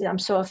and this, I'm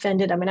so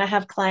offended. I mean, I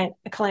have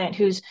a client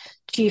whose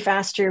chief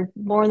asked her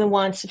more than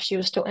once if she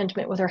was still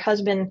intimate with her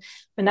husband.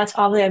 And that's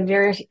obviously a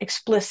very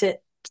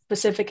explicit,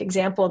 specific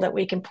example that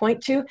we can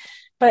point to.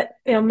 But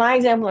my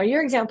example or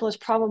your example is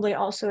probably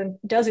also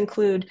does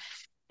include,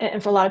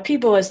 and for a lot of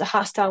people, is the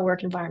hostile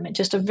work environment,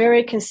 just a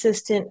very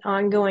consistent,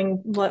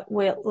 ongoing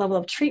level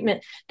of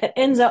treatment that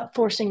ends up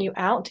forcing you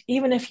out.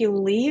 Even if you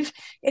leave,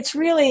 it's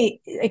really,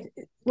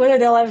 whether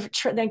they'll ever,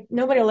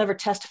 nobody will ever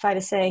testify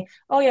to say,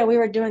 oh yeah, we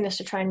were doing this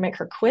to try and make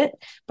her quit.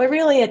 But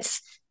really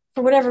it's,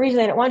 for whatever reason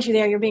they don't want you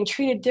there, you're being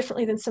treated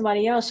differently than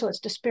somebody else. So it's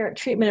disparate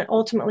treatment and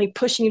ultimately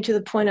pushing you to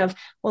the point of,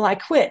 well, I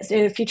quit.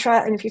 If you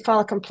try, and if you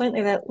file a complaint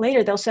like that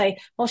later, they'll say,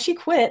 well, she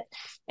quit.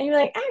 And you're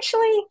like,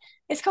 actually,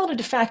 it's called a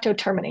de facto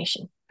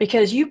termination,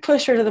 because you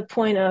pushed her to the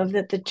point of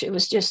that it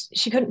was just,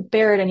 she couldn't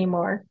bear it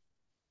anymore.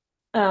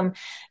 Um,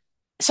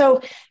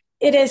 so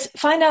it is,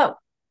 find out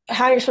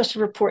how you're supposed to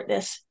report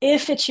this.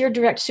 If it's your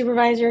direct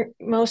supervisor,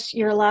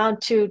 you're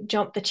allowed to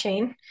jump the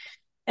chain.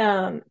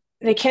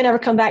 They can't ever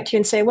come back to you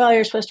and say, well,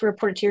 you're supposed to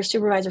report it to your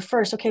supervisor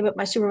first. Okay, but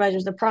my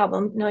supervisor's the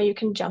problem. No, you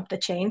can jump the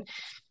chain.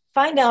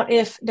 Find out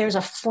if there's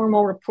a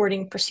formal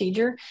reporting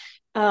procedure.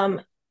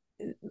 Um,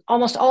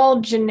 Almost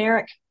all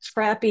generic,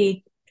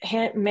 scrappy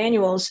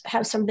manuals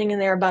have something in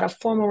there about a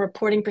formal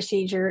reporting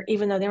procedure,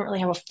 even though they don't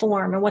really have a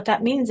form. And what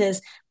that means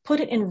is put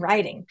it in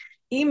writing,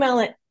 email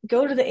it,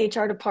 go to the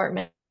HR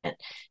department. And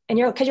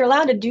because you're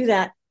allowed to do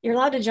that, you're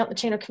allowed to jump the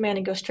chain of command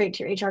and go straight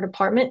to your HR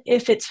department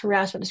if it's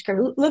harassment,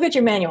 discrimination. Look at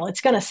your manual.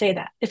 It's going to say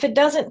that. If it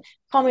doesn't,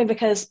 call me,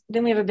 because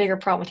then we have a bigger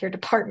problem with your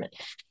department.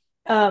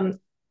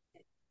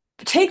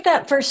 Take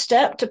that first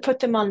step to put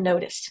them on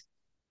notice.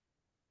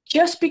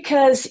 Just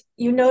because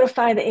you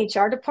notify the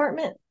HR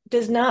department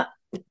does not,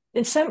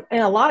 in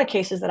a lot of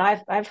cases that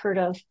I've heard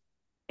of,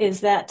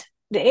 is that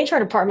the HR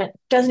department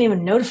doesn't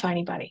even notify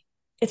anybody.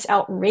 It's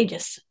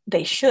outrageous.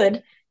 They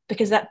should,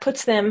 because that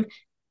puts them,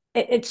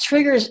 it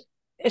triggers,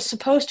 it's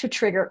supposed to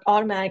trigger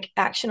automatic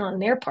action on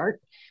their part.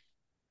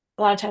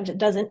 A lot of times it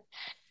doesn't.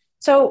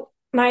 So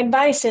my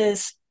advice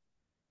is,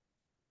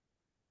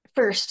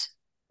 first,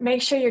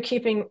 make sure you're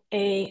keeping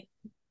a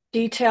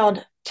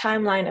detailed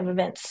timeline of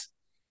events,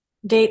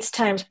 dates,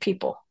 times,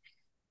 people.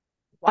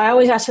 I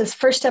always ask this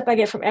first step I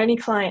get from any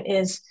client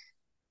is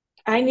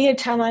I need a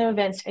timeline of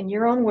events in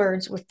your own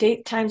words with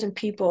date, times, and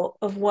people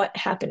of what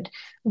happened.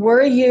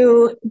 Were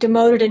you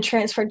demoted and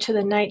transferred to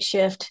the night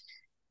shift?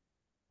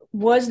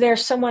 Was there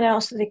someone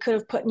else that they could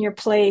have put in your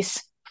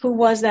place? Who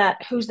was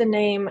that? Who's the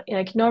name?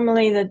 Like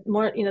normally, the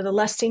more the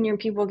less senior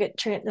people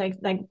get like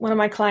one of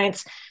my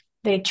clients,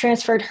 they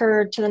transferred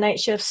her to the night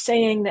shift,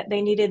 saying that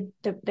they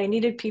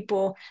needed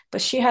people,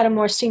 but she had a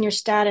more senior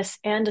status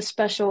and a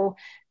special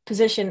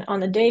position on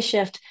the day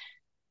shift.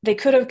 They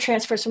could have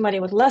transferred somebody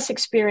with less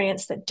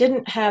experience that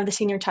didn't have the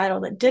senior title,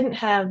 that didn't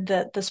have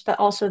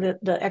also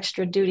the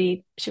extra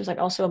duty. She was like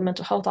also a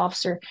mental health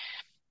officer,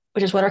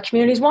 which is what our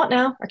communities want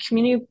now.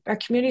 Our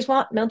communities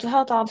want mental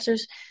health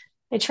officers.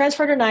 They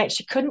transferred her night.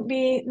 She couldn't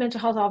be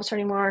mental health officer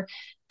anymore.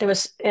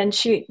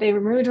 They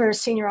removed her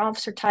senior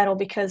officer title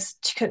because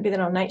she couldn't be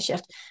there on night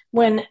shift.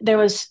 When there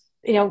was,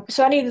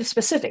 so I need the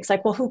specifics,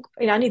 like, well,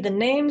 I need the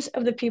names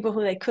of the people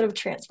who they could have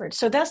transferred.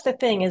 So that's the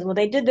thing is, well,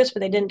 they did this, but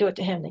they didn't do it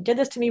to him. They did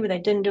this to me, but they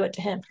didn't do it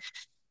to him.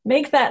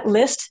 Make that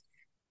list.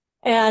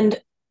 And,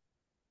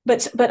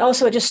 but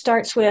also it just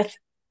starts with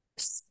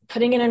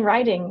putting it in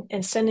writing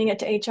and sending it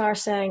to HR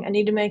saying, I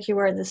need to make you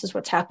aware this is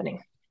what's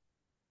happening.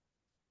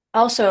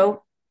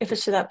 Also, if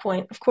it's to that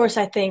point, of course,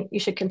 I think you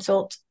should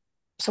consult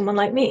someone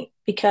like me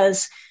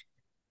because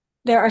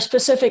there are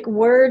specific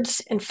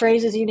words and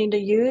phrases you need to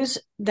use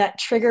that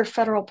trigger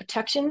federal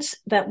protections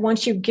that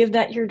once you give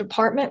that your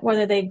department,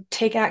 whether they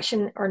take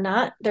action or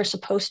not, they're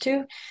supposed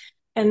to.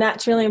 And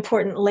that's really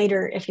important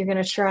later if you're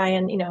going to try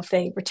and, if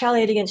they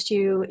retaliate against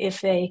you, if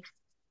they,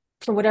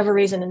 for whatever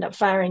reason, end up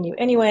firing you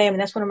anyway. I mean,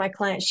 that's one of my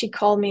clients. She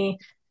called me.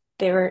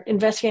 They were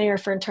investigating her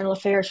for internal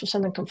affairs for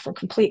something for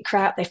complete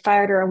crap. They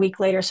fired her a week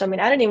later. So I mean,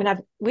 we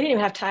didn't even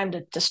have time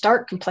to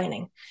start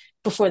complaining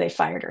before they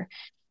fired her.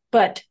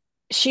 But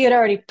she had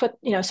already put,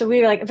 so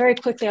we were like very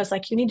quickly, I was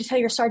like, you need to tell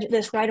your sergeant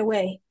this right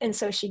away. And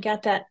so she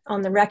got that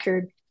on the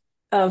record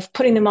of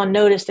putting them on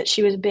notice that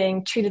she was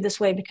being treated this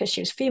way because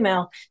she was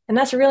female. And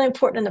that's really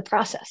important in the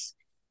process.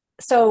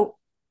 So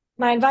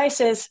my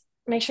advice is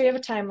make sure you have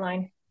a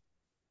timeline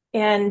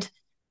and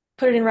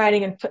put it in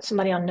writing and put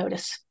somebody on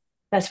notice.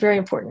 That's very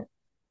important.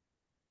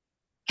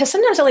 Because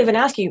sometimes they'll even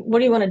ask you, what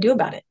do you want to do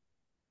about it?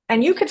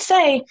 And you could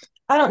say,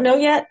 I don't know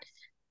yet.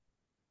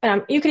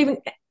 You could even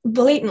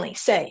blatantly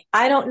say,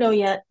 I don't know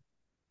yet.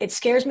 It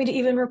scares me to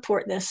even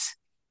report this,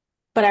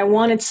 but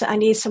I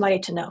need somebody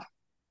to know.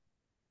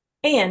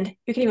 And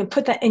you can even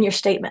put that in your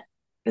statement.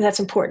 That's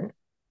important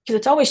because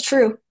it's always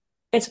true.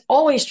 It's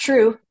always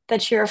true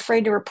that you're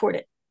afraid to report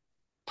it.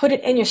 Put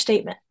it in your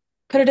statement.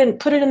 Put it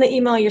in the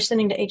email you're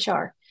sending to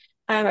HR.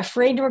 I'm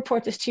afraid to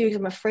report this to you because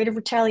I'm afraid of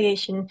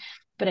retaliation,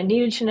 but I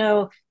needed to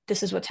know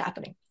this is what's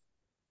happening.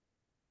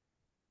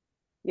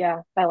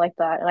 Yeah, I like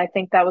that. And I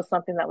think that was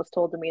something that was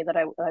told to me that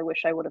I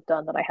wish I would have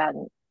done that I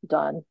hadn't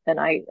done. And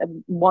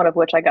one of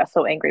which I got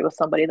so angry with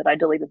somebody that I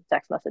deleted the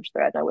text message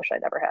thread and I wish I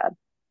never had.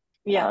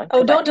 Yeah.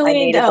 Oh, Because don't I delete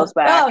any. needed those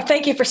back.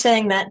 Thank you for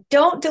saying that.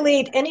 Don't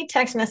delete any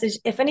text message.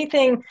 If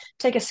anything,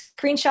 take a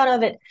screenshot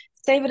of it,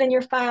 save it in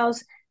your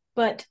files,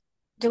 but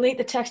delete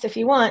the text if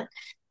you want.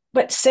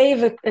 But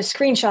save a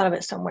screenshot of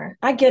it somewhere.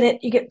 I get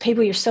it. You get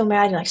people, you're so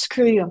mad, you're like,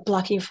 screw you, I'm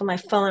blocking you from my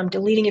phone, I'm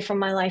deleting you from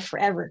my life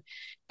forever.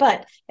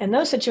 But in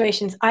those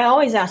situations, I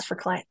always ask for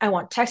client. I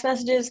want text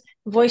messages,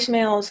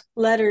 voicemails,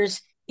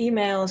 letters,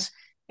 emails,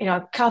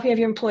 a copy of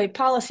your employee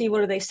policy.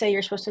 What do they say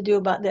you're supposed to do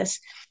about this?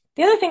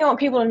 The other thing I want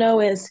people to know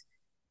is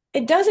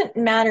it doesn't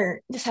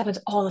matter. This happens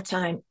all the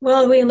time.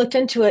 Well, we looked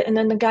into it, and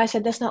then the guy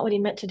said that's not what he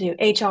meant to do.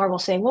 HR will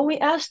say, well, we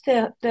asked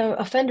the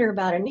offender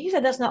about it, and he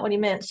said that's not what he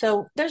meant.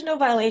 So there's no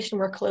violation.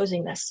 We're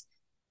closing this.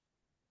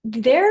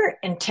 Their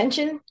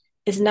intention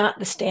is not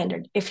the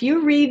standard. If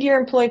you read your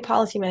employee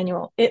policy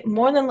manual, it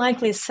more than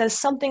likely says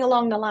something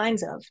along the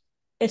lines of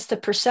it's the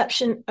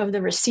perception of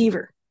the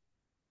receiver.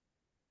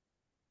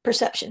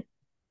 Perception.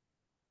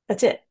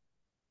 That's it.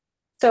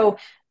 So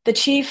the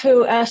chief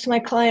who asked my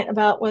client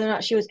about whether or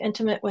not she was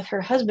intimate with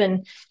her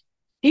husband,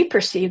 he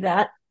perceived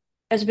that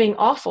as being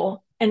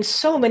awful in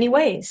so many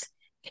ways.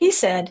 He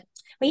said,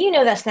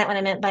 well, that's not what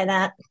I meant by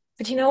that.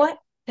 But you know what?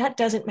 That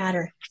doesn't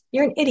matter.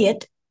 You're an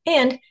idiot.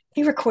 And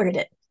he recorded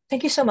it.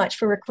 Thank you so much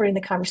for recording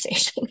the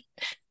conversation.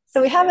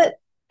 So we have Yeah. it,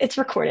 it's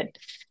recorded.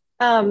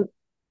 Um,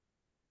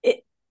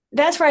 it,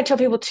 that's where I tell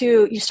people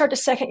too, you start to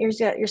second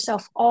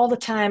yourself all the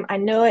time. I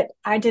know it.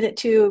 I did it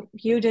too.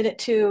 You did it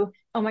too.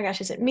 Oh my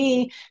gosh, is it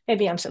me?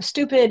 Maybe I'm so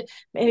stupid.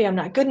 Maybe I'm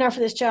not good enough for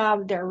this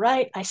job. They're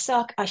right. I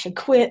suck. I should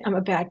quit. I'm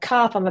a bad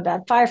cop. I'm a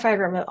bad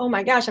firefighter. Oh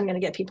my gosh, I'm going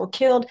to get people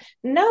killed.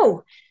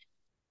 No.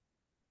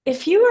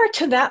 If you are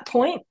to that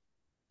point,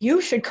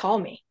 you should call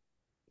me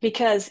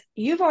because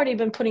you've already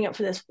been putting up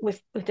for this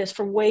with this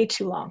for way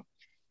too long.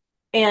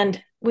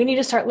 And we need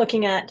to start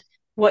looking at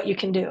what you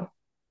can do.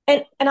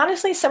 And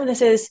honestly, some of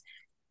this is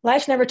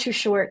life's never too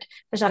short.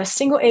 There's not a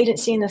single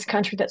agency in this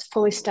country that's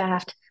fully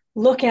staffed.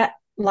 Look at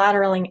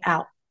lateraling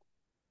out.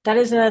 That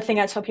is another thing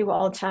I tell people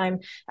all the time.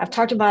 I've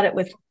talked about it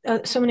with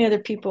so many other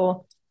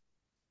people,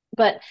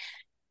 but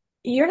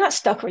you're not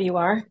stuck where you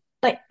are.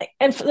 Like,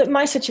 and for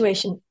my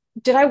situation,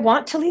 did I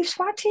want to leave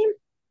SWAT team?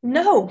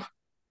 No.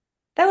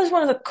 That was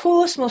one of the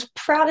coolest, most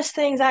proudest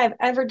things I have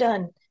ever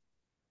done.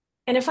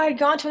 And if I had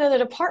gone to another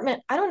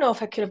department, I don't know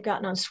if I could have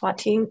gotten on SWAT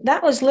team.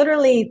 That was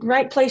literally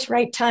right place,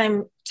 right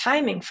time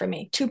timing for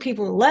me. Two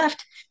people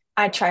left.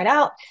 I tried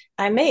out.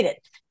 I made it.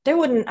 There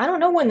wouldn't, I don't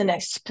know when the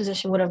next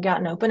position would have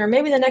gotten open, or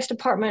maybe the next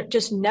department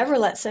just never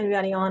lets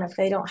anybody on if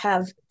they don't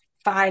have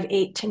 5,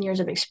 8, 10 years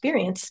of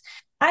experience.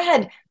 I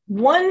had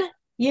 1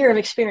 year of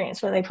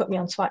experience when they put me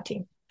on SWAT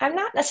team. I'm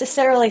not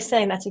necessarily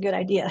saying that's a good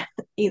idea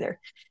either,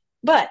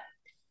 but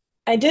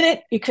I did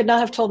it. You could not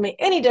have told me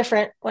any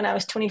different when I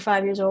was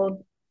 25 years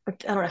old. I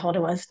don't know how old I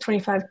was,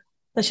 25.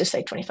 Let's just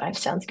say 25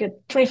 sounds good.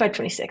 25,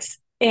 26.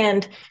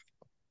 And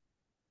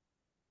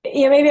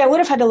yeah, maybe I would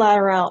have had to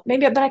ladder out.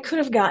 Maybe, but I could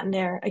have gotten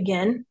there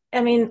again.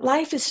 I mean,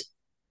 life is,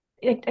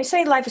 I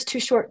say life is too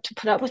short to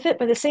put up with it,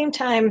 but at the same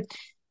time,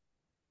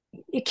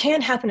 it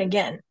can happen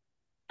again.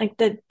 Like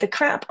the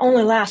crap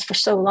only lasts for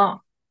so long.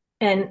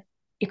 And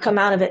you come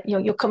out of it,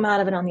 you'll come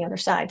out of it on the other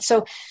side.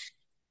 So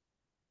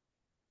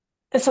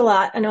it's a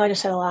lot. I know I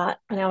just said a lot,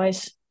 and I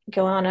always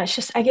go on. It's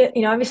just I get,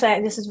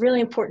 obviously this is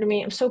really important to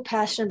me. I'm so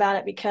passionate about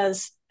it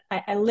because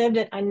I lived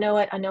it. I know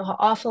it. I know how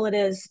awful it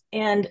is,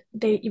 and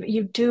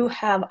you do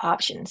have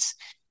options.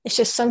 It's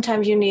just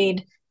sometimes you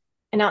need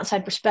an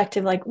outside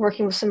perspective, like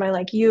working with somebody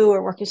like you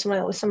or working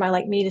with somebody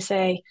like me to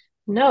say,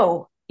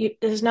 no, this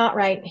is not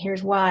right. And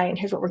here's why, and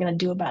here's what we're going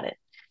to do about it.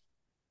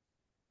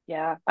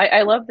 Yeah,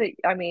 I love that.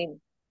 I mean,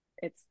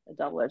 it's a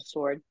double-edged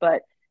sword,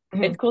 but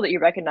Mm-hmm. it's cool that you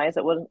recognize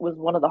it was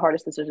one of the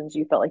hardest decisions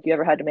you felt like you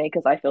ever had to make,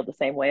 because I feel the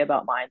same way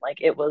about mine. Like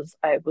I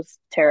was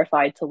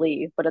terrified to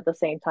leave, but at the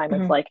same time,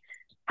 it's Mm-hmm. like,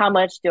 how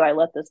much do I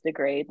let this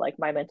degrade like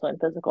my mental and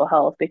physical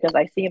health? Because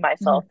I see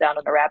myself down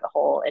in the rabbit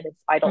hole, and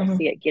I don't Mm-hmm.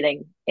 see it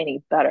getting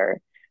any better.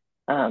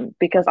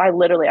 Because I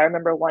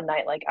remember one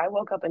night, like I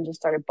woke up and just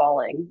started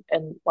bawling,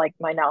 and like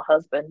my now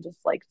husband just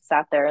like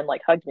sat there and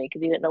like hugged me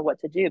because he didn't know what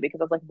to do,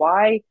 because I was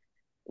like,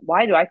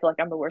 why do I feel like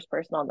I'm the worst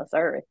person on this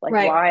earth? Like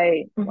Right.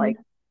 why Mm-hmm. like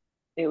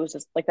it was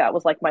just like that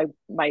was like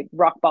my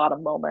rock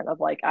bottom moment of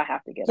like I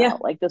have to get Yeah.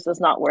 out. Like this is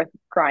not worth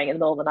crying in the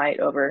middle of the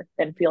night over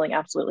and feeling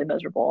absolutely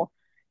miserable.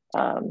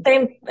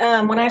 Same.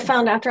 When I Yeah.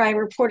 found after I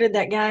reported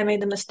that guy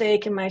made the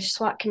mistake, and my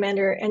SWAT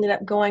commander ended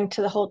up going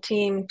to the whole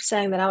team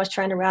saying that I was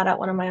trying to rat out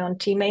one of my own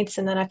teammates,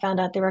 and then I found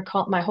out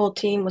my whole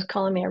team was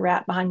calling me a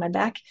rat behind my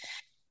back.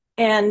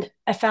 And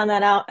I found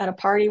that out at a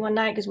party one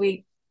night because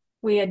we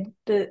had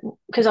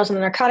because I was in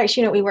the narcotics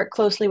unit, we worked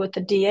closely with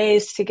the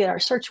DAs to get our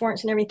search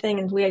warrants and everything,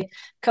 and we had a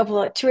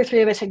couple of 2 or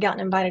 3 of us had gotten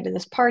invited to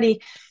this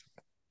party,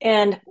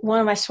 and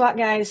one of my SWAT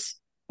guys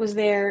was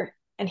there,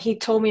 and he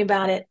told me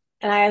about it.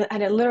 And I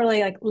had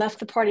literally like left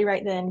the party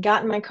right then,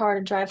 got in my car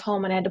to drive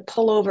home, and I had to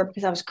pull over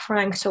because I was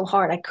crying so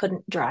hard I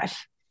couldn't drive.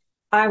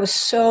 I was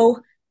so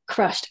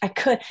crushed. I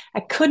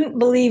couldn't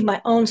believe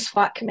my own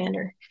SWAT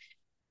commander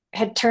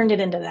had turned it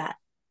into that,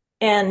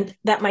 and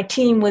that my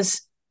team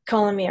was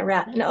calling me a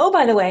rat. And oh,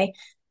 by the way,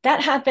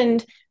 that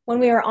happened when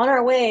we were on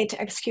our way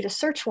to execute a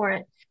search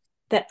warrant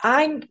that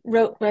I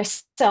wrote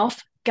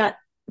myself, got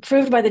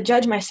approved by the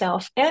judge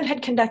myself, and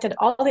had conducted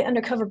all the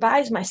undercover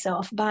buys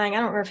myself, buying, I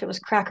don't remember if it was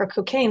crack or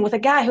cocaine, with a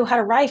guy who had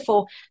a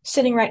rifle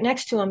sitting right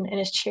next to him in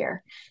his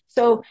chair.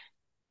 So,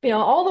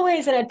 all the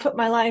ways that I'd put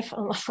my life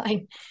on the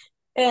line.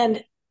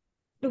 And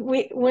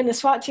when the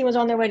SWAT team was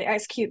on their way to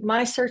execute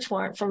my search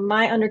warrant for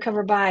my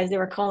undercover buys, they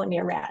were calling me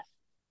a rat.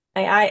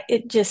 I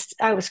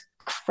was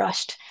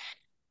crushed.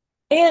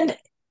 And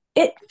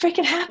it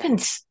freaking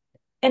happens.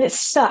 And it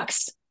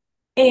sucks.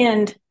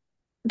 And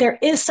there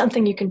is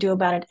something you can do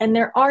about it, and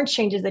there are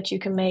changes that you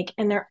can make,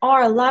 and there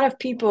are a lot of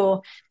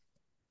people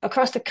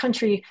across the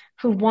country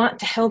who want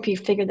to help you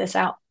figure this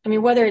out. I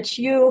mean, whether it's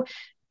you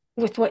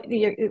with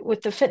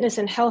with the fitness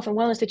and health and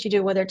wellness that you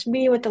do, whether it's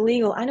me with the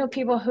legal. I know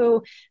people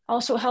who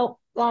also help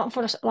law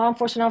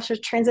enforcement officers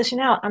transition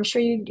out. I'm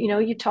sure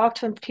you talk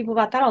to people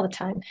about that all the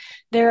time.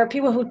 There are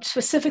people who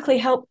specifically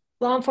help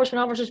law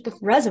enforcement officers with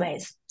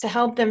resumes to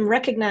help them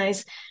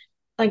recognize,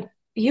 like,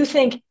 you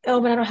think, oh,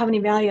 but I don't have any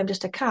value, I'm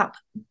just a cop.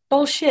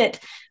 Bullshit.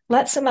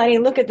 Let somebody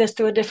look at this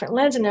through a different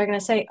lens, and they're going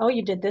to say, oh,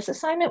 you did this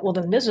assignment? Well,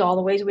 then this is all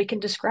the ways we can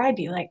describe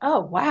you. Like,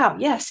 oh, wow,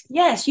 yes,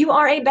 yes, you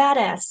are a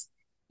badass.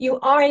 You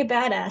are a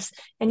badass,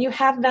 and you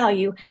have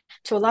value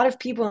to a lot of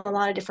people in a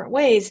lot of different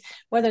ways,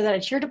 whether that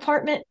it's your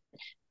department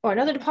or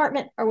another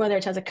department, or whether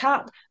it's as a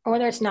cop or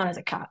whether it's not as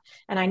a cop.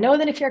 And I know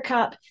that if you're a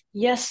cop,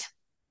 yes,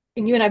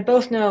 and you and I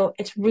both know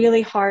it's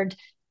really hard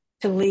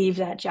to leave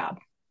that job.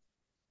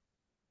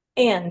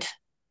 And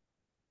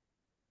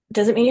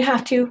doesn't mean you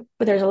have to,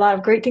 but there's a lot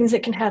of great things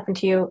that can happen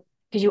to you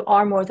because you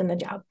are more than the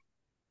job.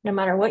 No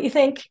matter what you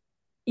think,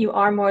 you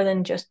are more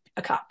than just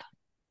a cop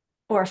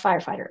or a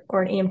firefighter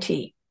or an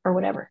EMT or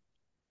whatever.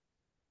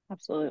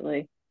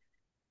 Absolutely.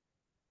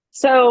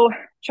 So,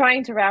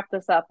 trying to wrap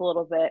this up a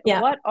little bit,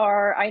 Yeah.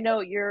 I know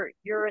your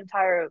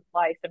entire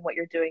life and what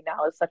you're doing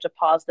now is such a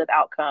positive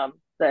outcome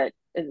that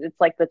it's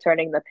like the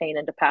turning the pain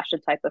into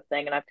passion type of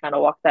thing, and I've kind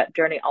of walked that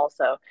journey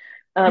also.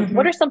 What Mm-hmm.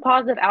 are some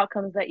positive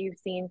outcomes that you've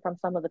seen from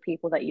some of the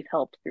people that you've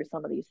helped through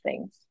some of these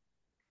things?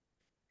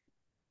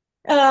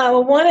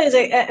 Well, one is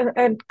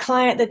a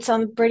client that's on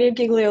the Bridget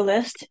Giglio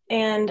list,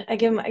 and I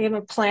give him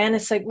a plan.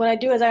 It's like what I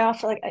do is I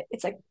offer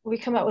it's like we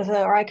come up with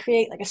or I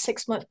create like a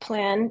 6 month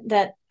plan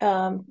that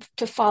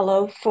to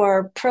follow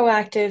for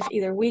proactive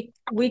either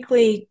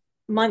weekly,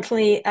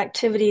 monthly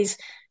activities,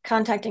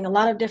 contacting a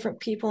lot of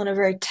different people in a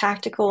very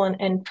tactical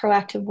and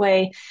proactive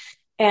way.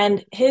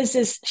 And his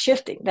is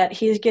shifting that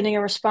he's getting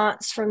a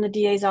response from the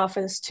DA's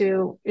office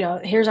to,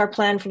 here's our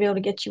plan for be able to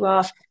get you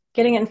off,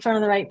 getting it in front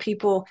of the right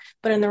people,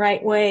 but in the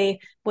right way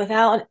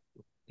without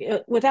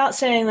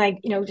saying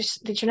like,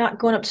 just that you're not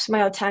going up to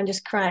somebody all the time,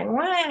 just crying,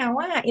 wah,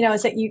 wah.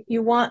 It's that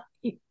you want,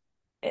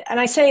 and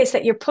I say it's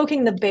that you're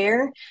poking the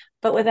bear,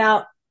 but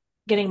without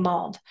getting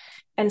mauled.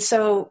 And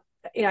so,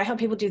 I help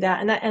people do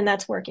that, and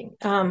that's working.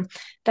 That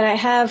I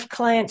have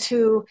clients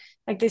who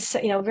like this,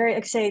 very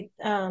like say,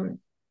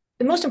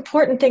 the most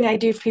important thing I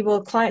do for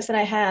people, clients that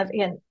I have,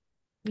 again,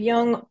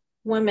 young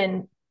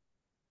women,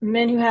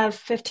 men who have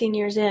 15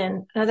 years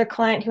in, another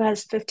client who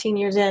has 15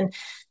 years in,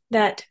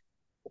 that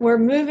we're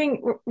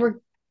moving,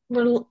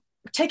 we're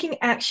taking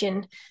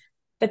action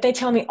that they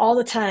tell me all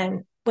the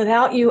time,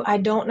 without you, I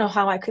don't know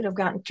how I could have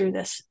gotten through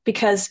this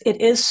because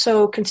it is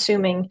so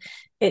consuming.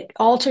 It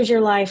alters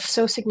your life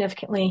so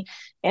significantly.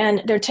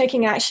 And they're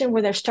taking action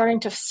where they're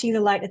starting to see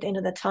the light at the end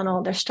of the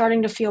tunnel. They're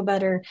starting to feel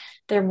better.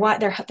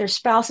 Their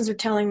spouses are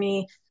telling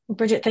me,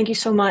 Bridget, thank you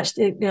so much.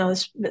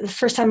 It's the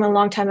first time in a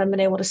long time I've been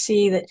able to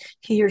see that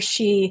he or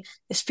she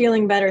is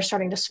feeling better,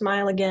 starting to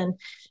smile again.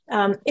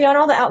 And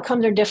all the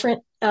outcomes are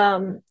different.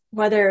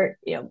 Whether,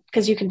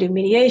 because you can do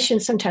mediation,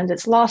 sometimes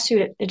it's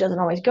lawsuit. It doesn't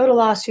always go to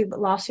lawsuit,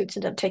 but lawsuits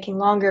end up taking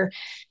longer.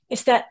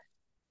 It's that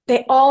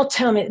they all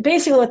tell me,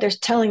 basically what they're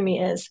telling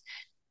me is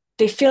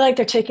they feel like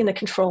they're taking the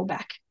control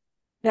back.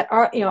 That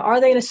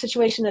are they in a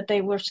situation that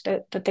they wish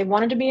that they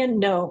wanted to be in?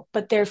 No,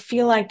 but they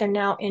feel like they're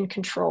now in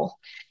control,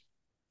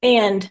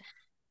 and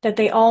that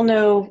they all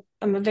know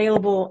I'm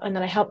available, and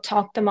that I help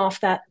talk them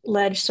off that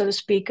ledge, so to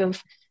speak,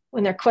 of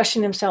when they're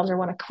questioning themselves or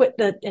want to quit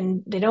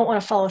and they don't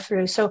want to follow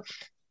through. So,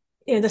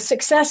 the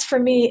success for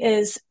me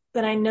is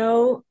that I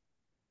know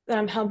that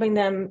I'm helping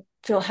them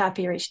feel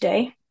happier each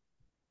day.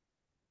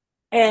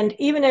 And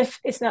even if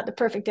it's not the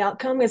perfect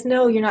outcome, is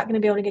no, you're not going to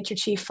be able to get your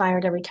chief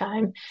fired every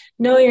time.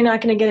 No, you're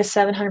not going to get a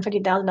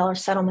 $750,000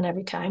 settlement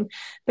every time,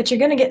 but you're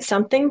going to get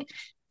something.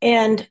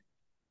 And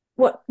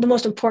what the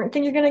most important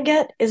thing you're going to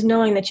get is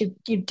knowing that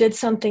you did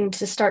something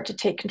to start to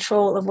take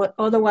control of what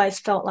otherwise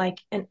felt like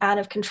an out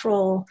of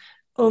control,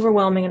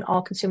 overwhelming, and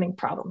all consuming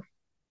problem.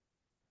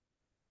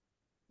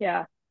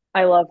 Yeah,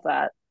 I love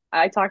that.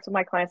 I talk to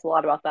my clients a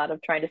lot about that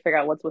of trying to figure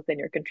out what's within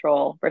your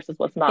control versus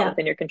what's not Yeah.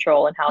 within your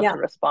control and how to Yeah.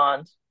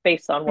 respond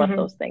based on what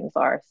those Mm-hmm. things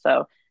are.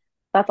 So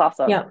that's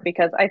awesome Yeah.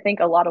 because I think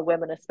a lot of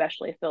women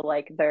especially feel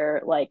like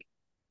they're like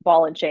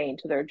ball and chain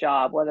to their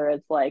job, whether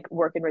it's like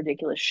working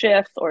ridiculous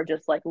shifts or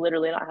just like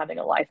literally not having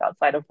a life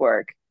outside of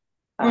work.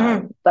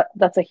 Mm-hmm.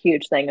 That's a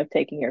huge thing of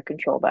taking your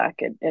control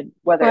back, and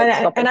whether Well, it's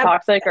something and I'm,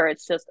 toxic or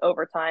it's just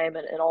overtime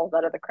and all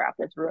that other crap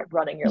that's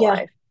running your yeah.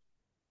 life.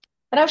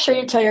 And I'm sure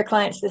you tell your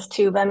clients this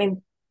too, but I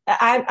mean,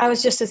 I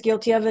was just as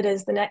guilty of it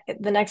as the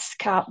next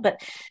cop.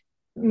 But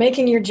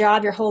making your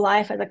job your whole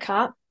life as a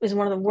cop is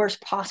one of the worst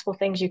possible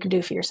things you can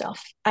do for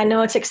yourself. I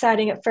know it's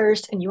exciting at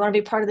first, and you want to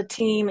be part of the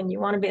team, and you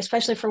want to be,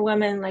 especially for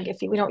women, like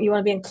if you don't, you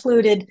want to be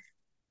included.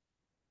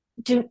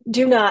 Do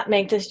not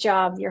make this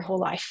job your whole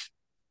life.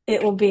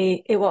 It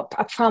will.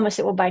 I promise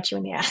it will bite you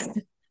in the ass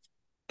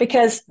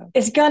because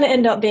it's going to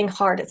end up being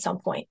hard at some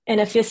point.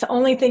 And if it's the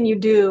only thing you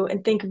do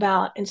and think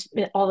about and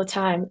all the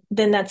time,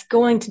 then that's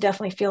going to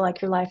definitely feel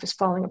like your life is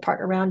falling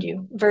apart around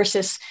you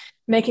versus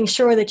making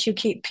sure that you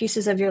keep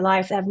pieces of your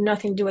life that have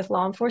nothing to do with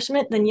law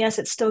enforcement. Then yes,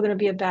 it's still going to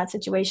be a bad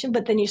situation,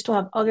 but then you still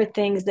have other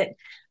things that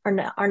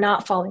are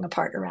not falling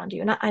apart around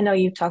you. And I know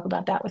you talk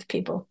about that with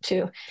people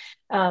too.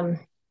 Um,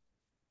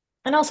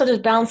 and also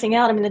just balancing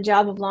out. I mean, the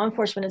job of law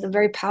enforcement is a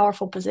very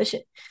powerful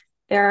position.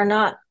 There are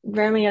not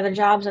very many other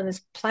jobs on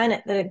this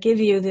planet that give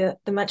you the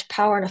much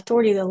power and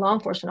authority that a law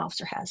enforcement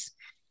officer has,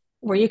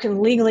 where you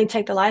can legally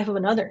take the life of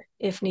another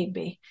if need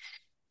be.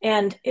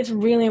 And it's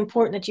really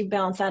important that you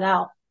balance that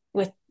out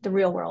with the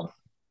real world.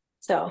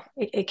 So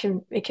it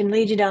can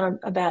lead you down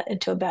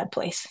into a bad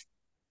place.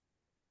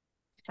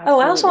 Oh,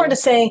 I also wanted to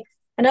Absolutely. say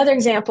another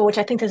example, which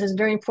I think this is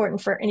very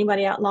important for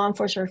anybody out, law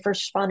enforcement or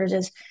first responders,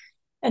 is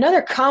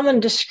another common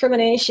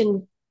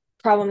discrimination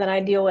problem that I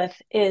deal with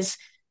is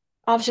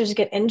officers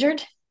get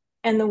injured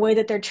and the way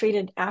that they're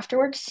treated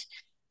afterwards.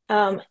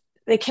 Um,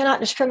 they cannot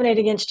discriminate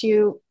against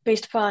you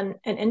based upon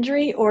an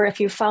injury or if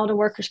you filed a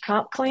workers'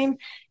 comp claim.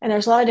 And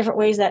there's a lot of different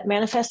ways that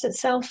manifests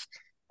itself.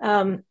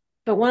 But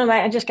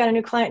I just got a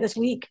new client this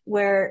week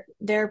where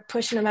they're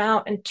pushing him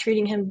out and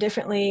treating him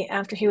differently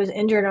after he was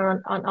injured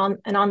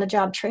on the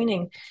job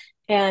training.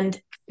 And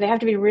they have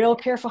to be real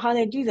careful how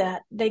they do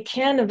that. They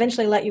can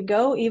eventually let you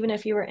go, even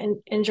if you were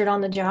injured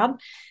on the job.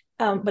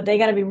 But they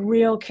got to be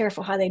real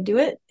careful how they do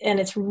it. And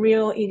it's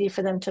real easy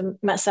for them to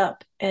mess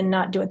up and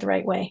not do it the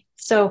right way.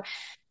 So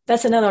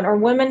that's another one. Or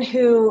women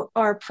who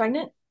are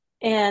pregnant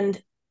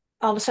and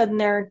all of a sudden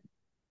their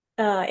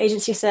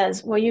agency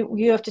says, well,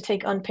 you have to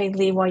take unpaid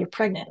leave while you're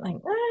pregnant. Like,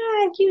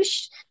 you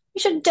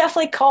should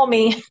definitely call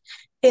me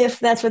if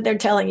that's what they're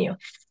telling you.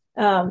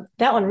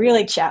 That one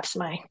really chaps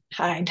my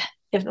hide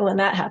if when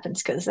that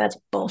happens, because that's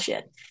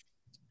bullshit.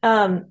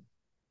 Um,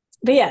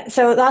 but yeah,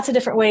 so lots of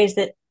different ways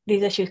that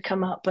these issues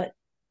come up. But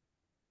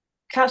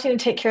cops need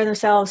to take care of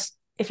themselves.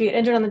 If you get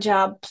injured on the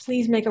job,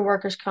 please make a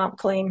workers' comp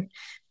claim.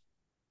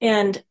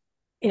 And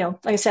like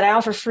I said, I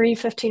offer free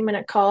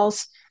 15-minute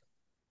calls.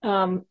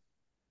 Um,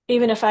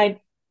 Even if I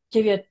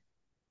give you,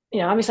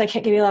 obviously I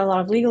can't give you a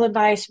lot of legal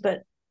advice,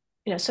 but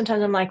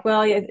sometimes I'm like,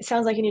 well, yeah, it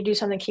sounds like you need to do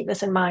something. Keep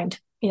this in mind.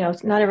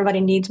 Not everybody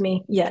needs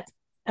me yet,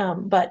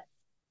 but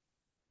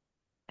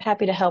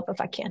happy to help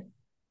if I can.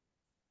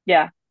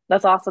 Yeah,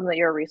 that's awesome that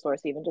you're a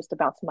resource, even just to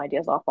bounce some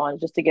ideas off on,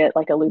 just to get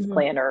like a loose Mm-hmm.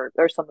 plan or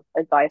some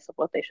advice of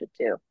what they should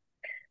do.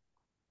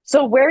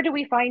 So where do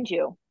we find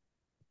you?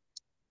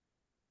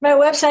 My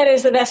website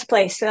is the best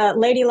place,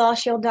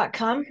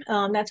 ladylawshield.com.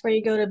 That's where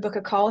you go to book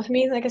a call with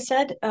me. Like I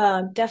said,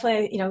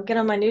 definitely, get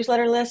on my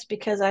newsletter list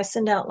because I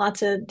send out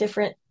lots of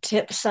different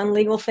tips on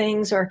legal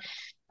things. Or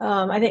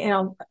I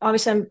think,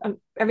 obviously,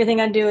 everything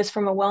I do is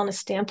from a wellness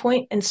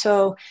standpoint. And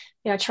so,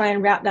 I try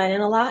and wrap that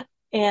in a lot.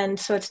 And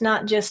so it's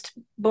not just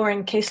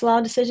boring case law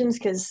decisions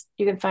because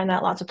you can find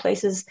that lots of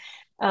places.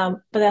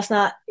 But that's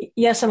not,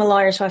 yes, I'm a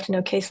lawyer, so I have to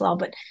know case law,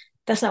 but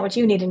that's not what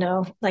you need to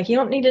know. Like, you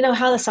don't need to know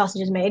how the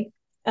sausage is made.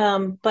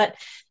 But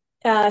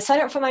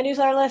sign up for my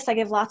newsletter list. I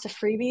give lots of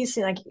freebies,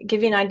 like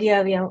give you an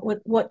idea of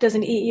what does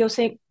an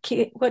EEOC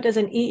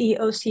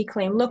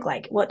claim look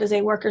like? What does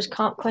a workers'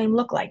 comp claim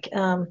look like?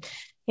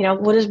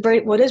 What is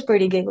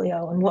Brady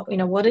Giglio,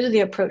 and what is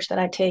the approach that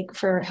I take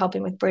for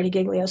helping with Brady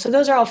Giglio? So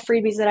those are all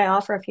freebies that I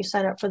offer if you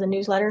sign up for the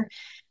newsletter.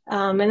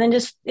 And then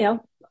just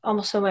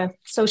almost so my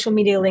social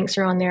media links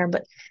are on there,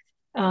 but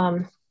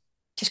um,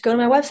 just go to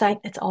my website.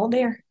 It's all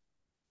there.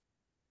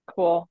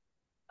 Cool.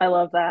 I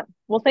love that.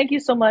 Well, thank you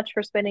so much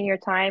for spending your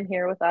time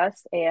here with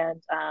us.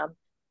 And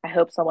I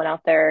hope someone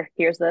out there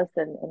hears this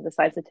and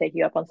decides to take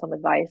you up on some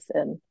advice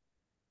and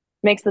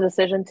makes the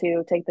decision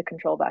to take the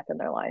control back in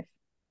their life.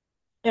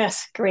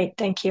 Yes, great.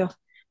 Thank you.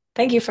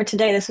 Thank you for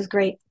today. This was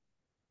great.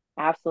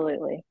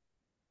 Absolutely.